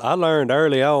 Oh, I learned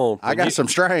early on. I got some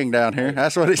string down here.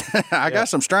 That's what he said. I got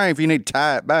some string if you need to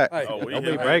tie it back. Hey, don't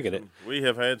be breaking it. We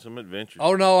have had some adventures.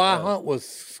 Oh, no, I hunt with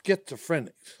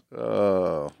schizophrenics.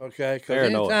 Oh. Okay,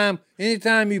 because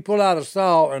anytime you pull out a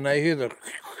saw and they hear the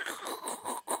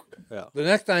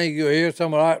next thing you hear,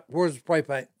 someone, all right, where's the spray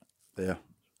paint? Yeah.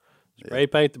 Spray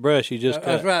paint the brush you just cut.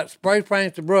 That's right. Spray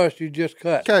paint the brush you just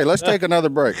cut. Okay, let's take another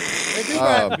break.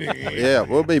 Yeah,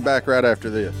 we'll be back right after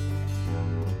this.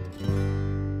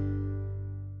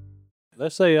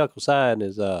 Let's say Uncle Si in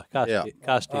his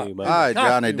costume. All right,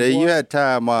 Johnny D, you had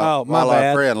time while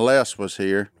our friend Les was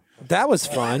here That was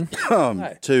fun.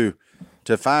 to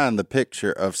find the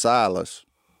picture of Silas.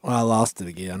 Well, I lost it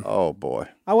again. Oh, boy.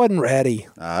 I wasn't ready.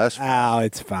 That's Oh,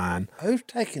 it's fine. Who's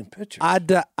taking pictures?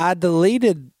 I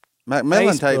deleted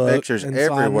McMillan take Facebook, pictures and so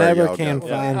everywhere. I never y'all can go.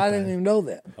 find I didn't even know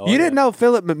that. You didn't know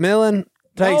Philip McMillan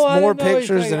takes No, I more didn't know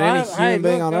pictures than any human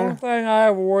being on The only earth? thing I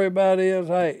ever worry about is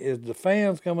the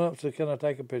fans coming up, so can I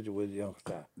take a picture with you, Uncle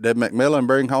Ty? Did McMillan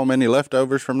bring home any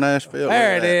leftovers from Nashville?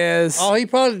 There it is. Oh, he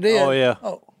probably did. Oh, yeah.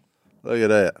 Oh, Look at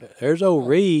that. There's old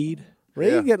Reed.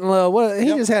 Reed getting a little. What? He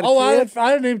just had a kid.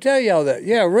 I didn't even tell y'all that.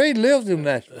 Yeah, Reed lives in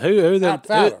Nashville. Who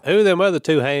them other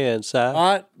two hands, Si? All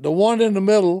right, the one in the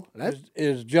middle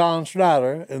is John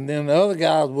Snyder, and then the other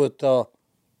guy's with, I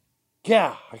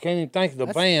can't even think of the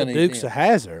band. The he's Dukes in. of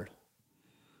Hazzard.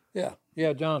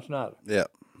 Yeah, John Snyder.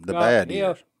 Yep. The bad Yeah,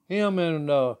 years. him and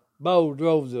Bo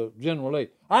drove the General Lee.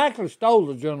 I actually stole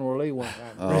the General Lee one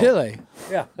time. Really?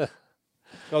 Yeah.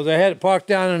 Because they had it parked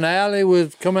down in the alley.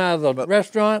 We'd come out of the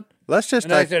restaurant. Let's just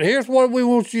And they said, here's what we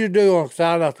want you to do on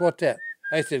side. I said, what's that?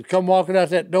 They said, come walking out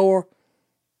that door,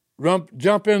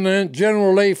 jump in the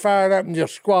General Lee, fire it up, and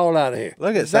just squall out of here.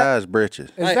 look at size britches.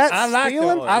 Is that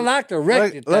stealing? I like to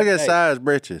wreck it. Look that at day. size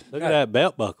britches. Look at that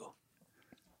belt buckle.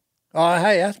 Oh,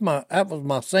 hey, that was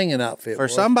my singing outfit. For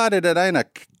boy. somebody that ain't a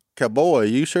cowboy,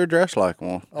 you sure dress like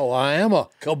one. Oh, I am a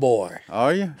cowboy.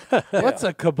 Are you? What's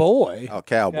a cowboy? Oh,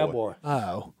 cowboy. Cowboy.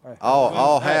 Oh.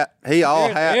 All hat. He all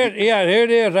hat. Here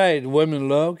it is. Hey, the women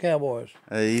love cowboys.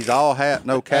 He's all hat,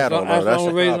 no cattle. That's the though.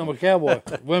 only reason I'm a cowboy.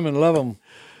 Women love them.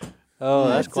 Oh,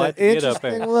 that's quite the get up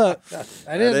Interesting there. look.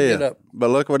 That is a get up. But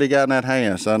look what he got in that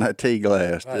hand, son. That tea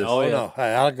glass. Just- Oh, no.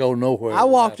 Hey, I'll go nowhere. I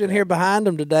walked in here behind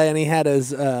him today, and he had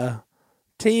his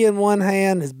tea in one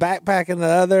hand, his backpack in the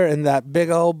other, and that big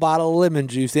old bottle of lemon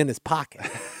juice in his pocket.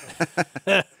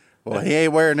 Well, he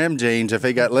ain't wearing them jeans if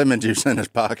he got lemon juice in his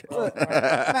pocket.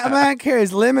 That man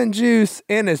carries lemon juice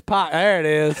in his pocket. There it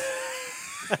is.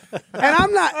 And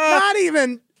I'm not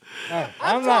even.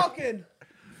 I'm talking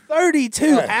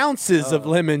 32 ounces of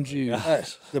lemon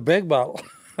juice. The big bottle.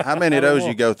 How many of those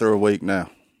you go through a week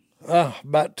now?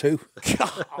 About 2.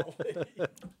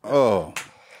 Oh,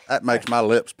 that makes my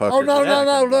lips pucker. Oh,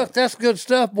 no. Look, that's good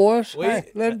stuff, boys.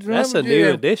 Hey, That's a new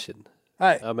addition.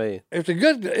 Hey, I mean, it's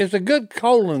a good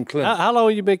colon cleanser. how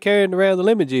long you been carrying around the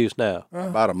lemon juice now?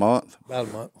 About a month. About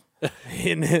a month.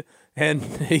 and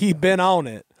he been on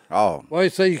it. Oh. Well,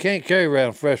 so you can't carry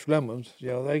around fresh lemons. You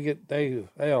know,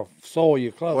 they'll soil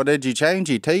your clothes. Well, did you change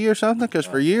your tea or something? Because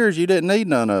for years you didn't need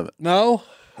none of it. No.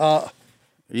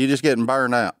 You just getting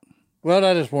burned out. Well,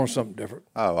 I just want something different.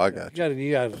 Oh, I got you.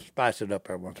 You got to spice it up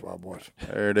every once in a while, boys.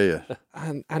 There it is.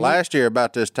 I Last year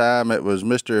about this time, it was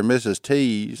Mr. and Mrs.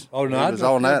 T's. Oh, no. It was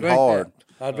on that hard.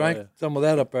 I drank some of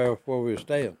that up there before we were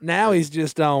staying. Now he's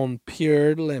just on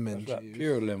pure lemon juice.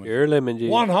 Pure lemon. Pure lemon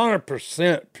juice.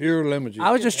 100% pure lemon juice.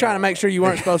 I was just trying to make sure you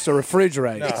weren't supposed to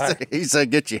refrigerate it. He said,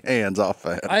 get your hands off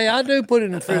that. Hey, I do put it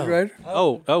in the refrigerator.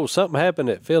 Oh, something happened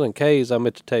at Phil and Kay's I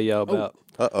meant to tell y'all about.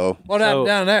 Uh-oh. What happened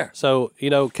down there? So,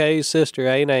 Kay's sister,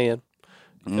 Aunt Ann,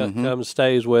 comes and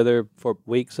stays with her for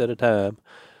weeks at a time.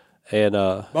 And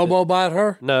Bobo bite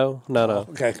her? No.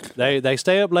 Okay. They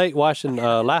stay up late watching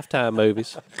Lifetime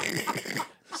movies.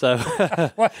 So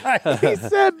He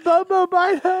said Bobo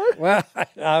bite her. Well,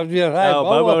 I was just, hey,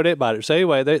 Bobo didn't bite her. So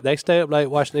anyway, they stay up late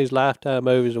watching these Lifetime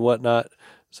movies and whatnot.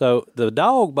 So the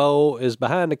dog bowl is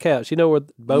behind the couch. You know where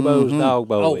Bobo's dog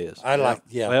bowl is? I like,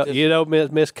 yeah. Well, you know,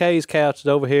 Miss Kay's couch is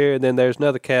over here, and then there's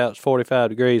another couch 45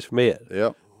 degrees from it.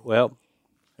 Yep. Well,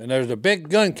 and there's a big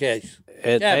gun case.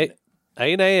 and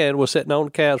Aunt Ann was sitting on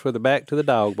the couch with her back to the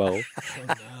dog bowl.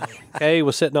 Kay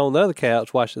was sitting on the other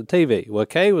couch watching the TV. Well,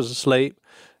 Kay was asleep,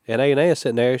 and Aunt Ann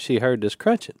sitting there. She heard this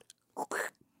crunching.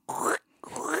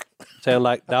 Sound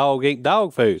like dog eating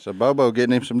dog food. So Bobo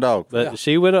getting him some dog food. But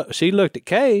she went up. She looked at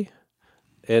Kay,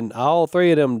 and all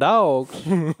three of them dogs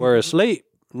were asleep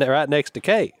right next to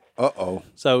Kay. Uh-oh.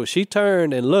 So she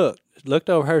turned and looked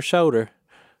over her shoulder,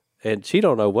 and she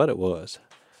don't know what it was.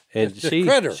 And she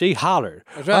hollered.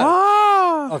 That's right.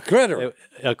 Ah! A critter.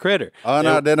 A critter.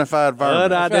 Unidentified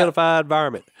varmint. Unidentified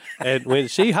varmint. And when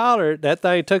she hollered, that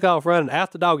thing took off running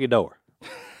out the doggy door.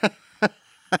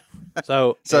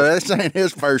 So this ain't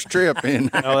his first trip in.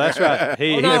 Oh, that's right.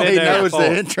 He He knows the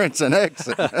entrance and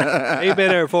exit. He's been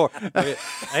there before. Aunt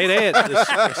Ann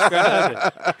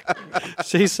described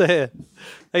it.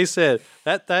 He said,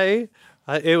 that thing,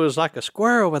 it was like a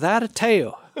squirrel without a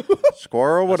tail.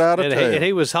 Squirrel without a tail. And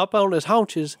he was up on his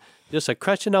haunches, just a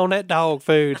crunching on that dog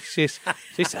food. She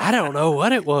said, I don't know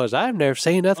what it was. I've never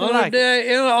seen nothing like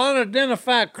it.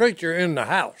 Unidentified creature in the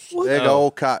house. Big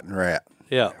old cotton rat.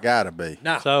 Yeah. Gotta be.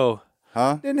 No. So,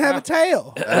 Didn't have a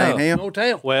tail. That ain't him? No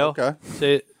tail. well, Okay.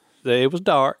 see, it was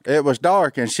dark. It was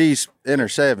dark, and she's in her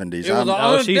 70s. It was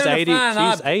Oh, she's 80.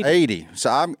 Unidentified She's 80. 80.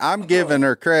 So I'm giving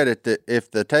her credit that if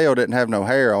the tail didn't have no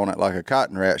hair on it like a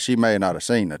cotton rat, she may not have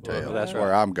seen the tail. That's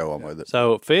where I'm going with it.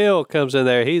 So Phil comes in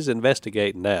there. He's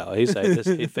investigating now. He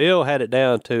said Phil had it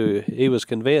down to he was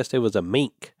convinced it was a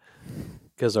mink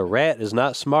because a rat is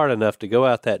not smart enough to go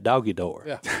out that doggy door.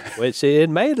 Yeah. Which it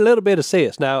made a little bit of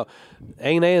sense. Now,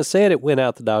 Aunt Ann said it went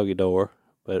out the doggy door,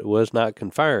 but it was not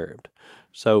confirmed.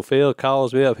 So Phil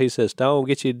calls me up. He says, Stone,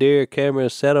 get your deer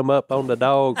cameras, set them up on the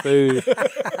dog food.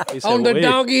 He said, On the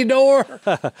doggy door.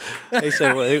 He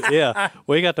said, well, yeah,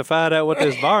 we got to find out what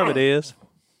this varmint is.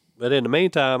 But in the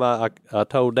meantime, I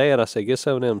told Dad, I said, get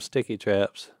some of them sticky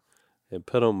traps and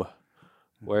put them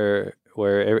where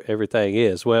everything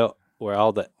is. Well, where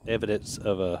all the evidence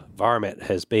of a varmint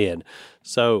has been.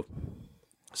 So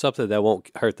something that won't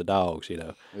hurt the dogs, you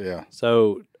know. Yeah.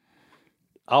 So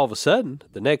all of a sudden,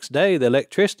 the next day, the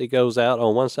electricity goes out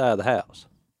on one side of the house.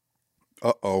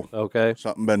 Uh-oh. Okay.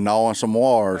 Something been gnawing some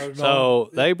wires.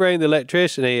 So they bring the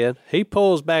electrician in. He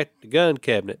pulls back the gun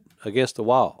cabinet against the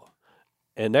wall,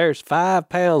 and there's 5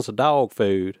 pounds of dog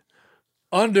food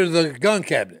Under the gun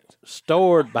cabinet.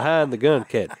 stored behind the gun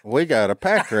cabinet. We got a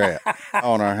pack rat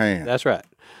on our hands. That's right.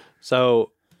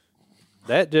 So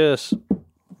that just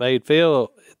made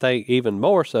Phil think even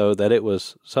more so that it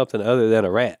was something other than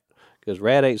a rat, because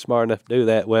rat ain't smart enough to do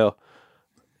that. Well,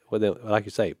 like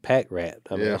you say, pack rat.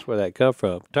 I mean, that's where that come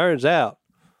from. Turns out,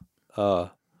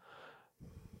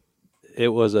 it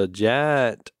was a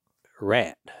giant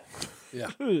rat. Yeah.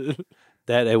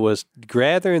 That it was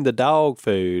gathering the dog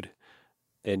food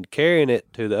and carrying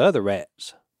it to the other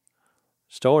rats,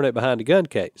 storing it behind the gun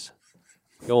case,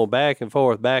 going back and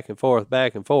forth, back and forth,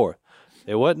 back and forth.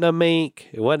 It wasn't a mink.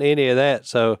 It wasn't any of that.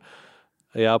 So,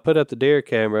 yeah, I'll put up the deer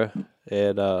camera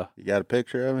and You got a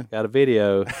picture of him? got a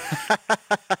video.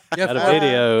 Got a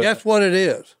video. Guess what it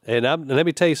is? And let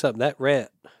me tell you something. That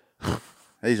rat,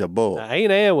 He's a bull. now,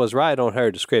 Aunt Ann was right on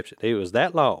her description. He was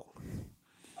that long.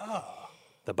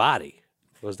 The body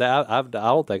was that. I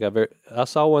don't think I've ever. I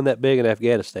saw one that big in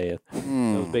Afghanistan.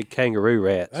 Those big kangaroo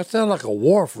rats. That sounds like a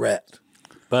wharf rat.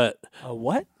 But A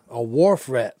what? A wharf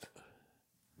rat.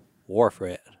 wharf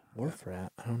rat. Wharf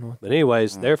rat. I don't know. But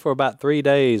anyways, there for about 3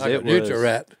 days, Like it a neutral was.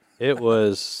 rat. It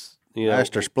was, you know,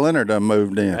 Master Splinter done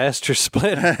moved in. Master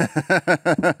Splinter.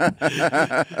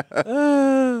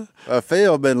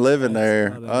 Phil been living there,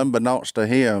 unbeknownst to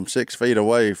him, 6 feet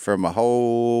away from a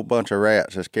whole bunch of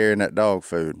rats that's carrying that dog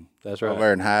food. That's right. Over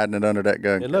there and hiding it under that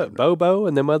gun And look, cabinet. Bobo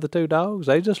and them other 2 dogs,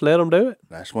 they just let them do it.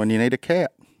 That's when you need a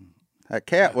cat. That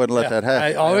cat wouldn't let that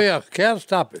happen. Hey, oh, yeah. Can't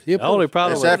stop it. The only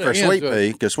problem Except for with- Sweet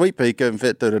Pea, because Sweet Pea couldn't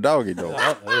fit through the doggy door.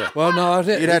 Well, no, that's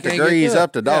it. You'd have to grease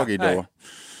up the doggy door.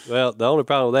 Well, the only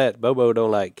problem with that, Bobo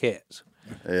don't like cats.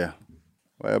 Yeah.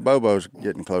 Well, Bobo's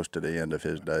getting close to the end of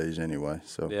his days anyway.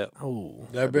 So Yeah,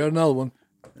 There'll be another one.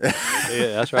 yeah,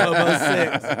 that's right.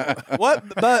 Bobo 6.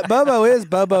 What? Bobo is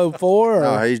Bobo 4? Or?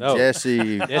 no, he's Oh.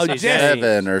 Jesse Jesse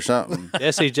 7 or something.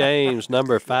 Jesse James,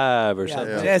 number 5 or Yeah,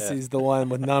 something. like Jesse's the one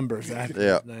with numbers after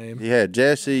Yeah. his name. He had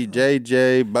Jesse,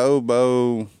 JJ,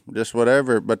 Bobo, just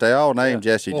whatever, but they all named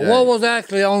Jesse Well, James. what was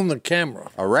actually on the camera?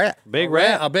 A rat. that. Big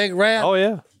rat. A big rat? Oh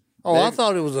yeah. Oh, I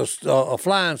thought it was a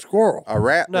flying squirrel. A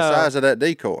rat the No. size of that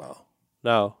decoy.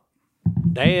 No.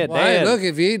 Dad, Well, hey, Dad. look,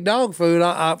 if you eat dog food,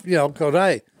 because,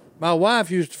 hey, my wife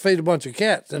used to feed a bunch of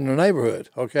cats in the neighborhood,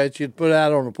 okay? She'd put it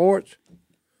out on the porch.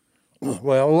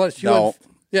 Well, what she Don't.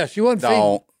 she wasn't feeding.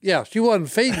 Don't. Yeah, she wasn't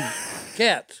feeding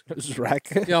cats. This is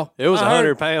raccoon. It was a I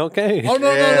heard- 100-pound cane. Oh,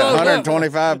 no, Yeah, no.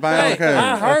 125-pound Hey, coon.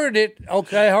 I heard it,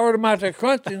 okay, heard them out there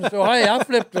crunching. So, hey, I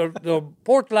flipped the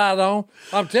porch light on.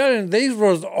 I'm telling you, these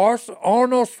was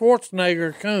Arnold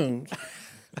Schwarzenegger coons.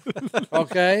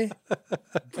 Okay?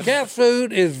 Cat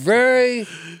food is very,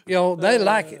 they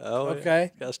like it.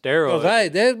 Okay? Got Because, steroids. hey,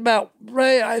 there's about,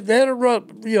 that'll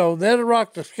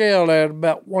rock the scale there at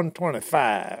about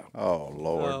 125. Oh,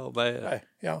 Lord. Oh, man. Hey,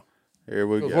 Here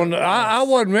we go. When I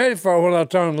wasn't ready for it when I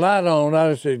turned the light on.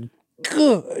 I just said,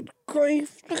 good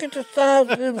grief, look at the size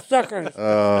of them suckers.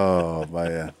 Oh,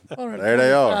 man. There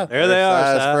they are. There they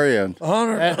are, Size Si. friend.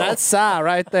 100, That's Si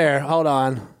right there. Hold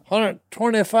on.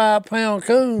 125-pound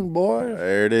coon, boy.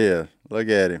 There it is. Look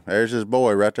at him. There's his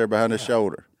boy right there behind his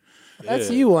shoulder. That's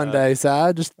you one day, Si.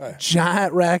 Just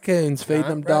giant raccoons feeding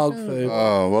them dog food.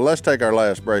 Oh, well, let's take our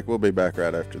last break. We'll be back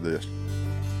right after this.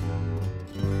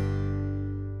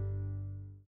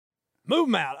 Move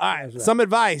them out. All right. Some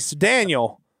advice.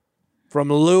 Daniel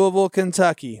from Louisville,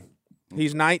 Kentucky.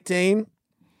 He's 19.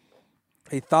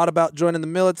 He thought about joining the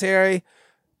military.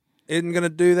 Isn't going to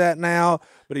do that now,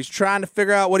 but he's trying to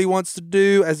figure out what he wants to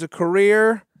do as a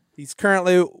career. He's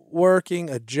currently working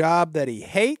a job that he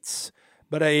hates,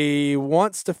 but he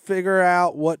wants to figure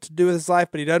out what to do with his life,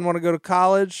 but he doesn't want to go to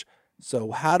college.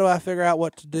 So how do I figure out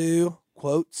what to do?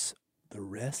 Quotes, the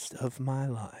rest of my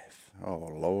life. Oh,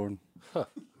 Lord.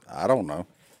 I don't know.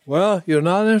 Well, you're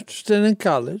not interested in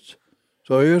college,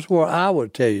 so here's where I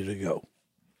would tell you to go.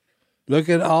 Look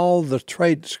at all the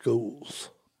trade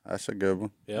schools That's a good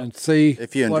one. and see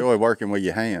If you enjoy working with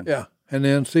your hands. Yeah, and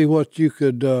then see what you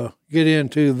could get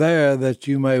into there that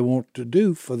you may want to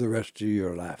do for the rest of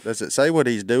your life. Does it say what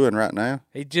he's doing right now?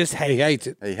 He just He hates. hates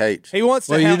it. He hates. He wants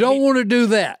to. Well, you help- don't want to do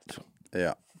that.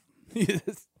 Yeah.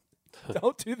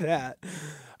 Don't do that.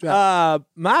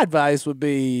 My advice would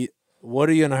be, what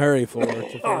are you in a hurry for to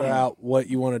figure out what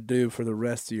you want to do for the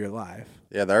rest of your life?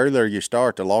 Yeah, the earlier you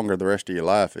start, the longer the rest of your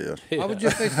life is. I would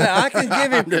just think that I can give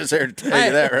I'm him. just here to tell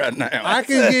you that right now. I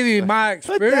can give you my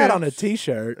Put experience. that on a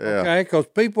T-shirt. Okay, because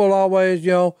people always,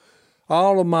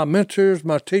 all of my mentors,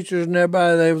 my teachers, and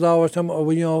everybody, they was always telling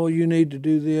me, well, you need to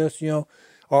do this,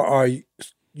 or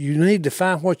you need to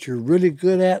find what you're really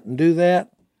good at and do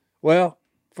that. Well,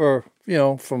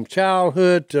 from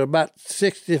childhood to about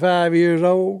 65 years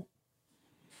old,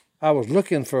 I was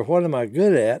looking for what am I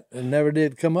good at and never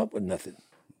did come up with nothing.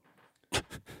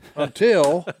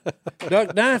 Until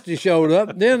Duck Dynasty showed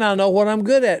up, then I know what I'm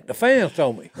good at. The fans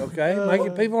told me, okay,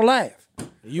 making people laugh.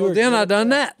 Then I done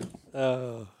that.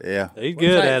 Yeah. He's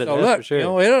good at it, So that's look, for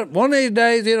sure. one of these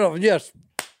days it'll just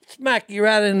smack you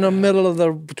right in the middle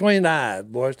of between the eyes,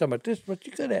 boys. Talking about this is what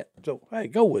you good at. So hey,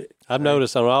 go with it. I've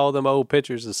noticed on all them old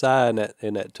pictures of Si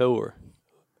in that tour,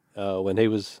 when he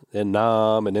was in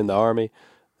Nam and in the Army,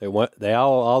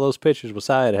 all those pictures with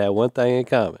Si had one thing in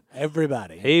common.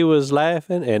 Everybody. He was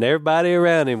laughing, and everybody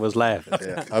around him was laughing.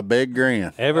 Yeah. A big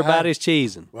grin. Everybody's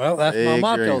cheesing. Well, that's my Big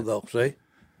motto, dream. though. See,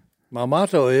 my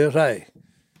motto is, hey,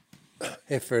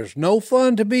 if there's no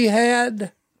fun to be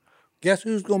had, guess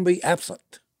who's going to be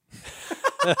absent?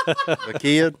 The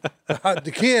kid?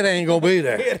 The kid ain't going to be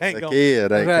there. The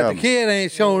kid ain't Right, the coming. kid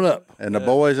ain't showing up. And the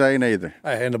boys ain't either.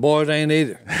 Hey, and the boys ain't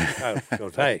either.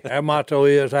 Because, hey, our motto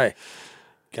is, hey,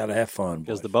 got to have fun.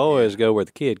 Because Boys. the boys go where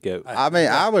the kid goes. I mean,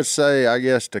 I would say, I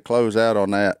guess, to close out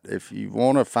on that, if you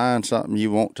want to find something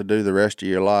you want to do the rest of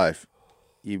your life,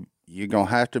 you're going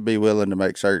to have to be willing to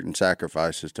make certain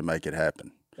sacrifices to make it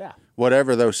happen. Yeah.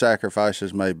 Whatever those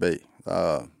sacrifices may be.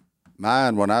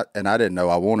 Mine, I didn't know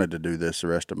I wanted to do this the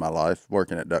rest of my life,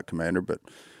 working at Duck Commander, but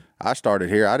I started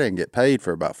here. I didn't get paid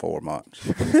for about 4 months.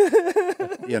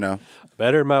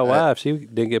 Better than my wife. She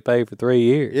didn't get paid for 3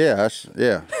 years.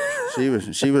 Yeah.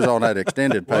 She was on that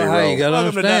extended payroll. Well, hey, you got to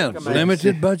Welcome to Duck understand, Commander.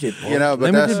 limited budget. Boys. But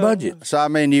limited budget. So I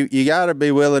mean, you got to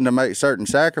be willing to make certain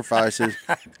sacrifices,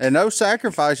 and those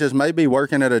sacrifices may be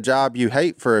working at a job you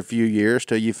hate for a few years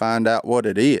till you find out what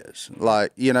it is.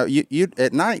 Like you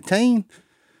at 19,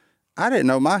 I didn't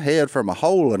know my head from a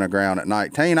hole in the ground at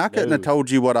 19. I couldn't have told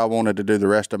you what I wanted to do the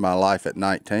rest of my life at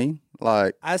 19.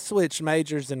 Like I switched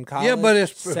majors in college. Yeah, but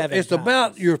it's 7 it's times.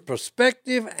 about your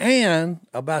perspective and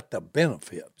about the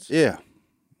benefits. yeah,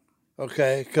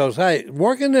 Okay, because hey,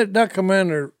 working at Duck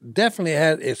Commander definitely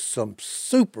had some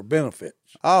super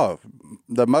benefits. oh,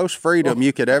 the most freedom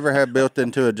you could ever have built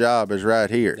into a job is right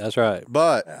here. That's right.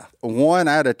 But 1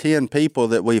 out of 10 people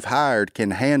that we've hired can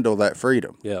handle that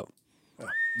freedom. Yeah.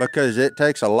 because it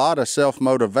takes a lot of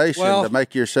self-motivation to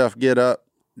make yourself get up,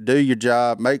 do your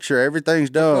job, make sure everything's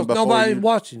done. Before nobody's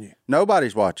watching you.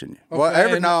 Nobody's watching you.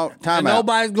 Okay, Well, time out.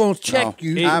 Nobody's going to check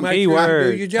you to make sure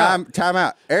you do your job. Time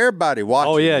out. Everybody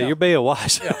watching. Oh yeah, you're being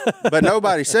watched. But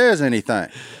nobody says anything.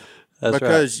 That's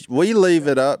because we leave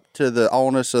it up to the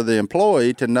onus of the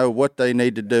employee to know what they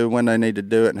need to do, when they need to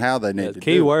do it, and how they need to do it.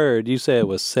 Key word you said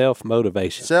was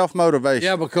self-motivation. Self-motivation.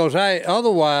 Yeah, because, hey,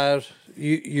 otherwise,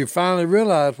 you finally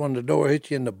realize when the door hits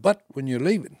you in the butt when you're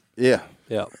leaving. Yeah.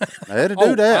 Yeah. It'll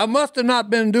do that. I must have not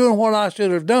been doing what I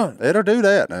should have done. It'll do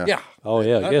that now. Yeah. Oh,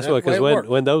 yeah. Guess what? Because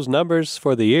when those numbers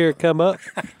for the year come up,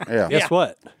 guess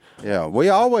what? Yeah, we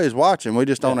always watch them. We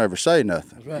just don't ever say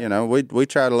nothing. Right. You know, we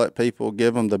try to let people,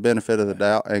 give them the benefit of the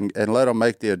doubt and let them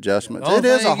make the adjustments. The It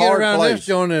is a hard place. This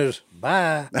joint is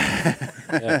bye.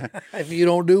 If you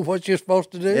don't do what you're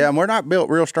supposed to do. Yeah, and we're not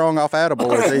built real strong off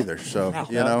attaboys either. So,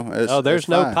 you know, there's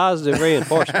no positive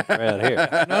reinforcement around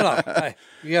here. No.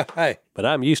 Hey. But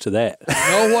I'm used to that.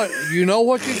 You know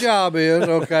what your job is,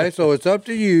 okay? So it's up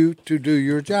to you to do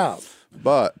your job.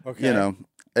 But, you know,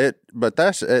 but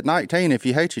that's at 19. If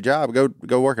you hate your job,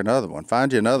 go work another one.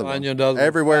 Find you another one.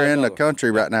 Everywhere in the country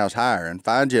right now is hiring.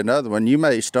 Find you another one. You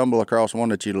may stumble across one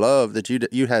that you love that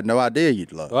you had no idea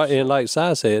you'd love. Well, and like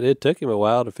Si said, it took him a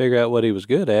while to figure out what he was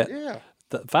good at. Yeah.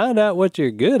 Find out what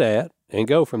you're good at and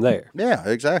go from there. Yeah,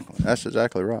 exactly. That's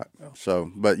exactly right. So,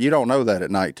 but you don't know that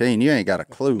at 19. You ain't got a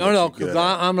clue. No, because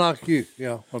I'm like you. You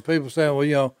know, when people say, well,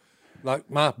 you know, like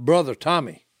my brother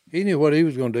Tommy, he knew what he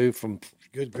was going to do from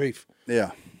good grief.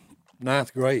 Yeah.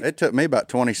 9th grade. It took me about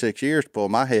 26 years to pull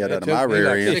my head out of my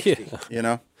rear end. You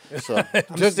know, so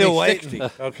I'm still waiting.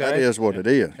 Okay, that is what it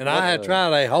is. And I had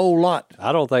tried a whole lot.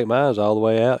 I don't think mine's all the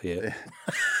way out yet.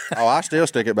 Oh, I still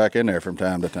stick it back in there from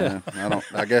time to time.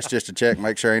 I guess just to check,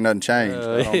 make sure ain't nothing changed.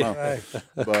 I don't know.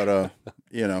 But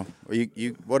you know,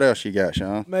 you what else you got,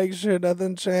 Sean? Make sure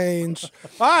nothing changed.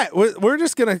 All right, we're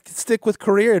just gonna stick with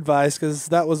career advice because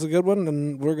that was a good one,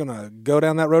 and we're gonna go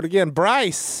down that road again.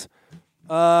 Bryce.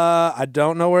 I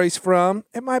don't know where he's from.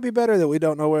 It might be better that we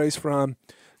don't know where he's from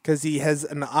because he has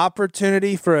an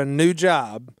opportunity for a new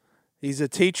job. He's a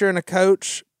teacher and a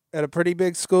coach at a pretty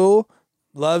big school.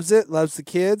 Loves it, loves the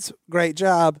kids. Great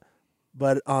job.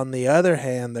 But on the other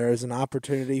hand, there is an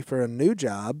opportunity for a new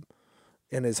job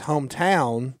in his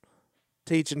hometown,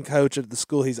 teach and coach at the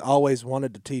school he's always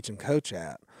wanted to teach and coach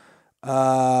at.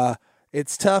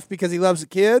 It's tough because he loves the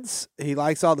kids. He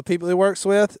likes all the people he works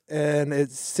with, and it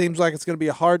seems like it's going to be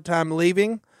a hard time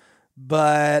leaving,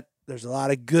 but there's a lot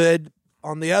of good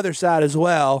on the other side as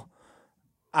well.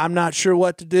 I'm not sure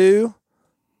what to do.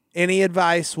 Any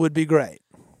advice would be great.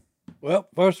 Well,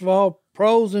 first of all,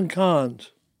 pros and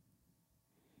cons.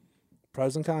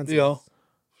 Pros and cons. You know,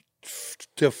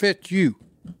 to fit you.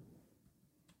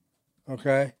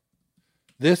 Okay?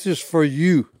 This is for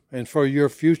you and for your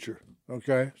future.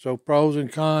 Okay, so pros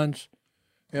and cons,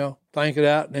 you know, think it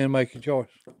out and then make a choice.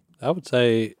 I would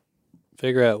say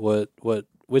figure out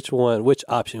which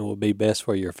option will be best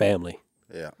for your family.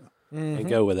 Yeah. And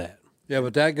go with that. Yeah,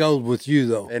 but that goes with you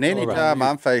though. And anytime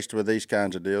I'm faced with these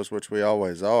kinds of deals, which we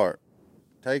always are,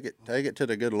 take it to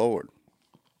the good Lord.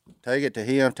 Take it to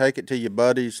Him. Take it to your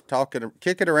buddies.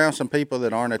 Kick it around some people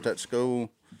that aren't at that school.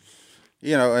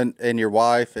 You know, and your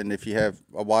wife, and if you have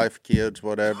a wife, kids,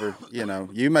 whatever, you know,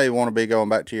 you may want to be going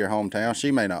back to your hometown. She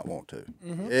may not want to.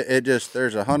 Mm-hmm. It just,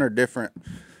 there's 100 different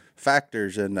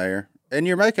factors in there. And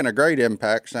you're making a great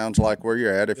impact, sounds like, where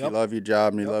you're at, if you love your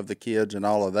job and you love the kids and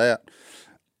all of that.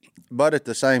 But at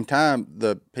the same time,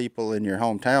 the people in your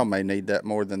hometown may need that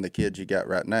more than the kids you got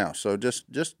right now. So just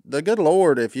the good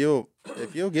Lord, if you'll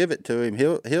give it to Him,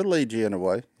 He'll lead you in a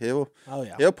way. He'll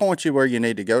point you where you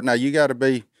need to go. Now you got to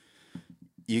be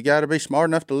smart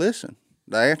enough to listen.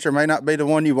 The answer may not be the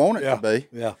one you want it to be.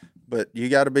 Yeah. But you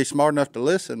got to be smart enough to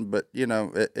listen. But, you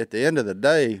know, at the end of the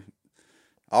day,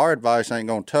 our advice ain't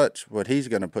going to touch what He's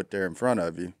going to put there in front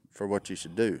of you for what you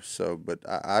should do. So, but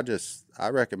I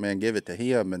recommend give it to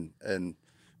Him and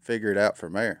figure it out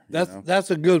from there.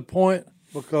 That's a good point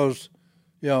because,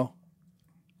 you know,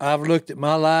 I've looked at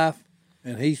my life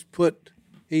and He's put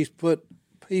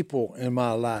people in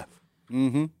my life.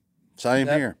 Mm-hmm. Same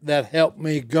here. That helped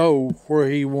me go where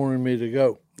He wanted me to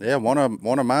go. Yeah, one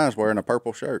of mine's wearing a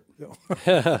purple shirt. Yeah.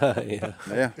 I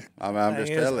mean, I'm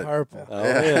just telling. Purple. Oh,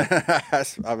 yeah.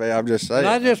 I mean, I'm just saying.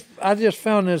 I just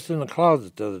found this in the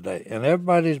closet the other day, and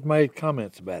everybody's made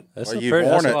comments about it. That's well,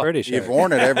 a pretty shirt. You've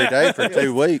worn it every day for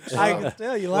 2 weeks. I can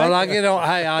tell you like well, it.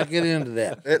 I'll get into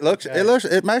that.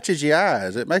 It matches your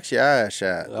eyes. It makes your eyes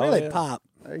shine. Really pop.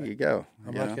 There you go.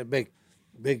 I'm like a big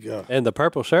big. And the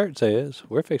purple shirt says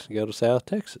we're fixing to go to South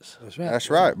Texas. That's right. That's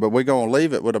right. But we're gonna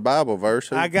leave it with a Bible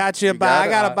verse. I got you. I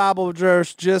got a Bible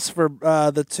verse just for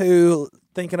the two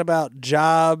thinking about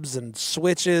jobs and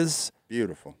switches.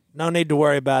 Beautiful. No need to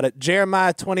worry about it.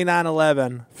 Jeremiah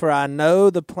 29:11. For I know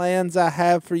the plans I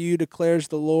have for you, declares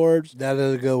the Lord. That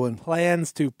is a good one.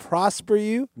 Plans to prosper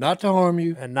you, Not to harm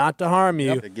you. and not to harm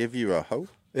you, To give you a hope.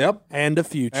 Yep. and a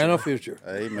future. And a future.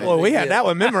 Amen. Well, we had that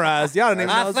one memorized. Y'all didn't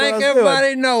even know I what think was everybody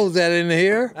doing. knows that in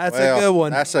here. That's a good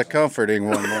one. That's a comforting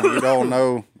one when you don't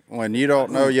know. When you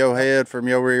don't know your head from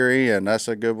your rear end, that's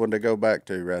a good one to go back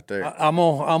to right there. I'm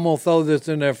gonna throw this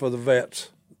in there for the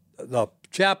vets. The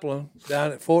chaplain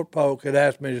down at Fort Polk had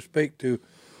asked me to speak to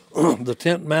the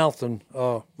 10th Mountain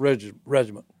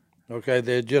Regiment. Okay,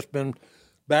 they had just been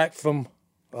back from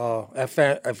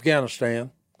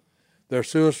Afghanistan. Their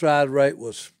suicide rate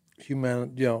was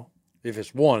if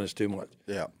it's one, it's too much.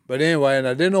 Yeah. But anyway, and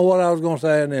I didn't know what I was going to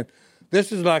say, and then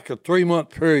this is like a 3-month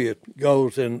period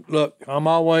goes, and look, I'm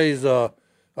always a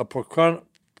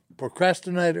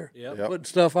procrastinator, putting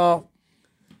stuff off.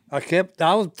 I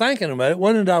was thinking about it.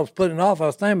 Wasn't that I was putting it off, I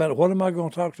was thinking about it. What am I going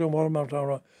to talk to them? What am I talking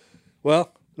about?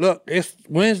 Well, look, it's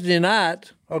Wednesday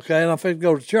night, okay, and I'm fixing to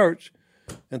go to church.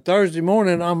 And Thursday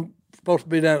morning, I'm supposed to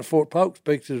be down at Fort Polk,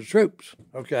 speak to the troops,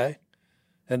 okay,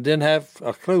 and didn't have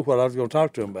a clue what I was going to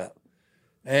talk to them about.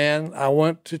 And I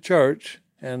went to church,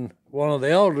 and one of the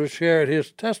elders shared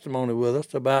his testimony with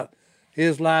us about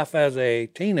his life as a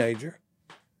teenager,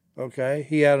 okay.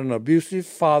 He had an abusive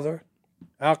father,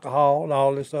 alcohol and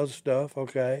all this other stuff,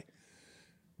 okay.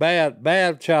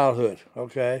 Bad childhood,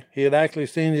 okay. He had actually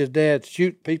seen his dad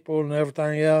shoot people and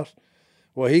everything else.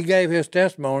 Well, he gave his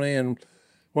testimony, and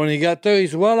when he got through, he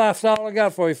said, well, that's all I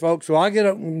got for you folks. So I get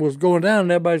up and was going down,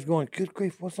 and everybody's going, good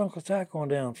grief, what's Uncle Ty going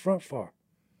down front for?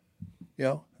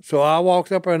 So I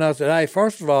walked up there and I said, hey,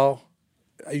 first of all,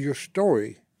 your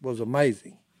story was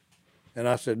amazing. And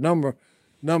I said, number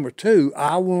two,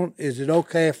 is it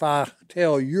okay if I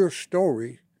tell your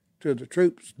story to the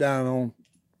troops down on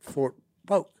Fort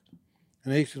Polk?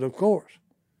 And he said, of course.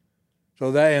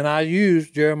 So and I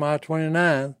used Jeremiah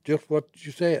 29, just what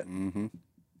you said.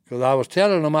 Because I was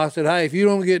telling them, I said, hey, if you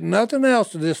don't get nothing else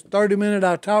to this 30-minute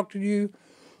I talk to you,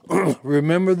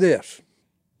 remember this.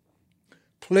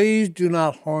 Please do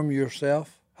not harm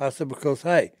yourself. I said, because,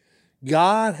 hey,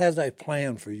 God has a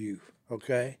plan for you,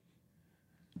 okay?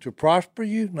 To prosper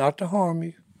you, not to harm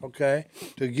you, okay?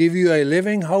 To give you a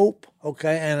living hope,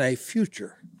 okay, and a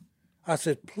future. I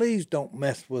said, please don't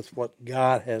mess with what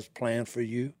God has planned for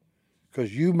you,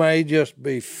 because you may just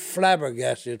be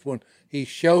flabbergasted when he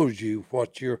shows you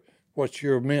what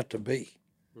you're meant to be.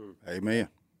 Amen.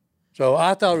 So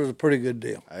I thought it was a pretty good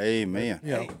deal. Amen.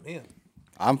 Amen.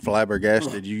 I'm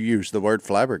flabbergasted. You used the word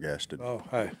flabbergasted. Oh,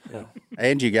 hey.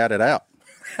 And you got it out.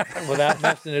 Without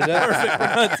messing it up.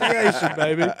 Pronunciation,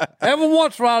 baby. Every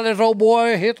once in a while, this old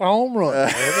boy hits a home run.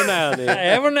 Every now and then.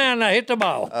 Every now and then, I hit the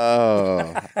ball.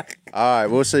 All right.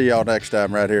 We'll see y'all next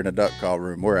time right here in the Duck Call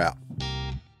Room. We're out.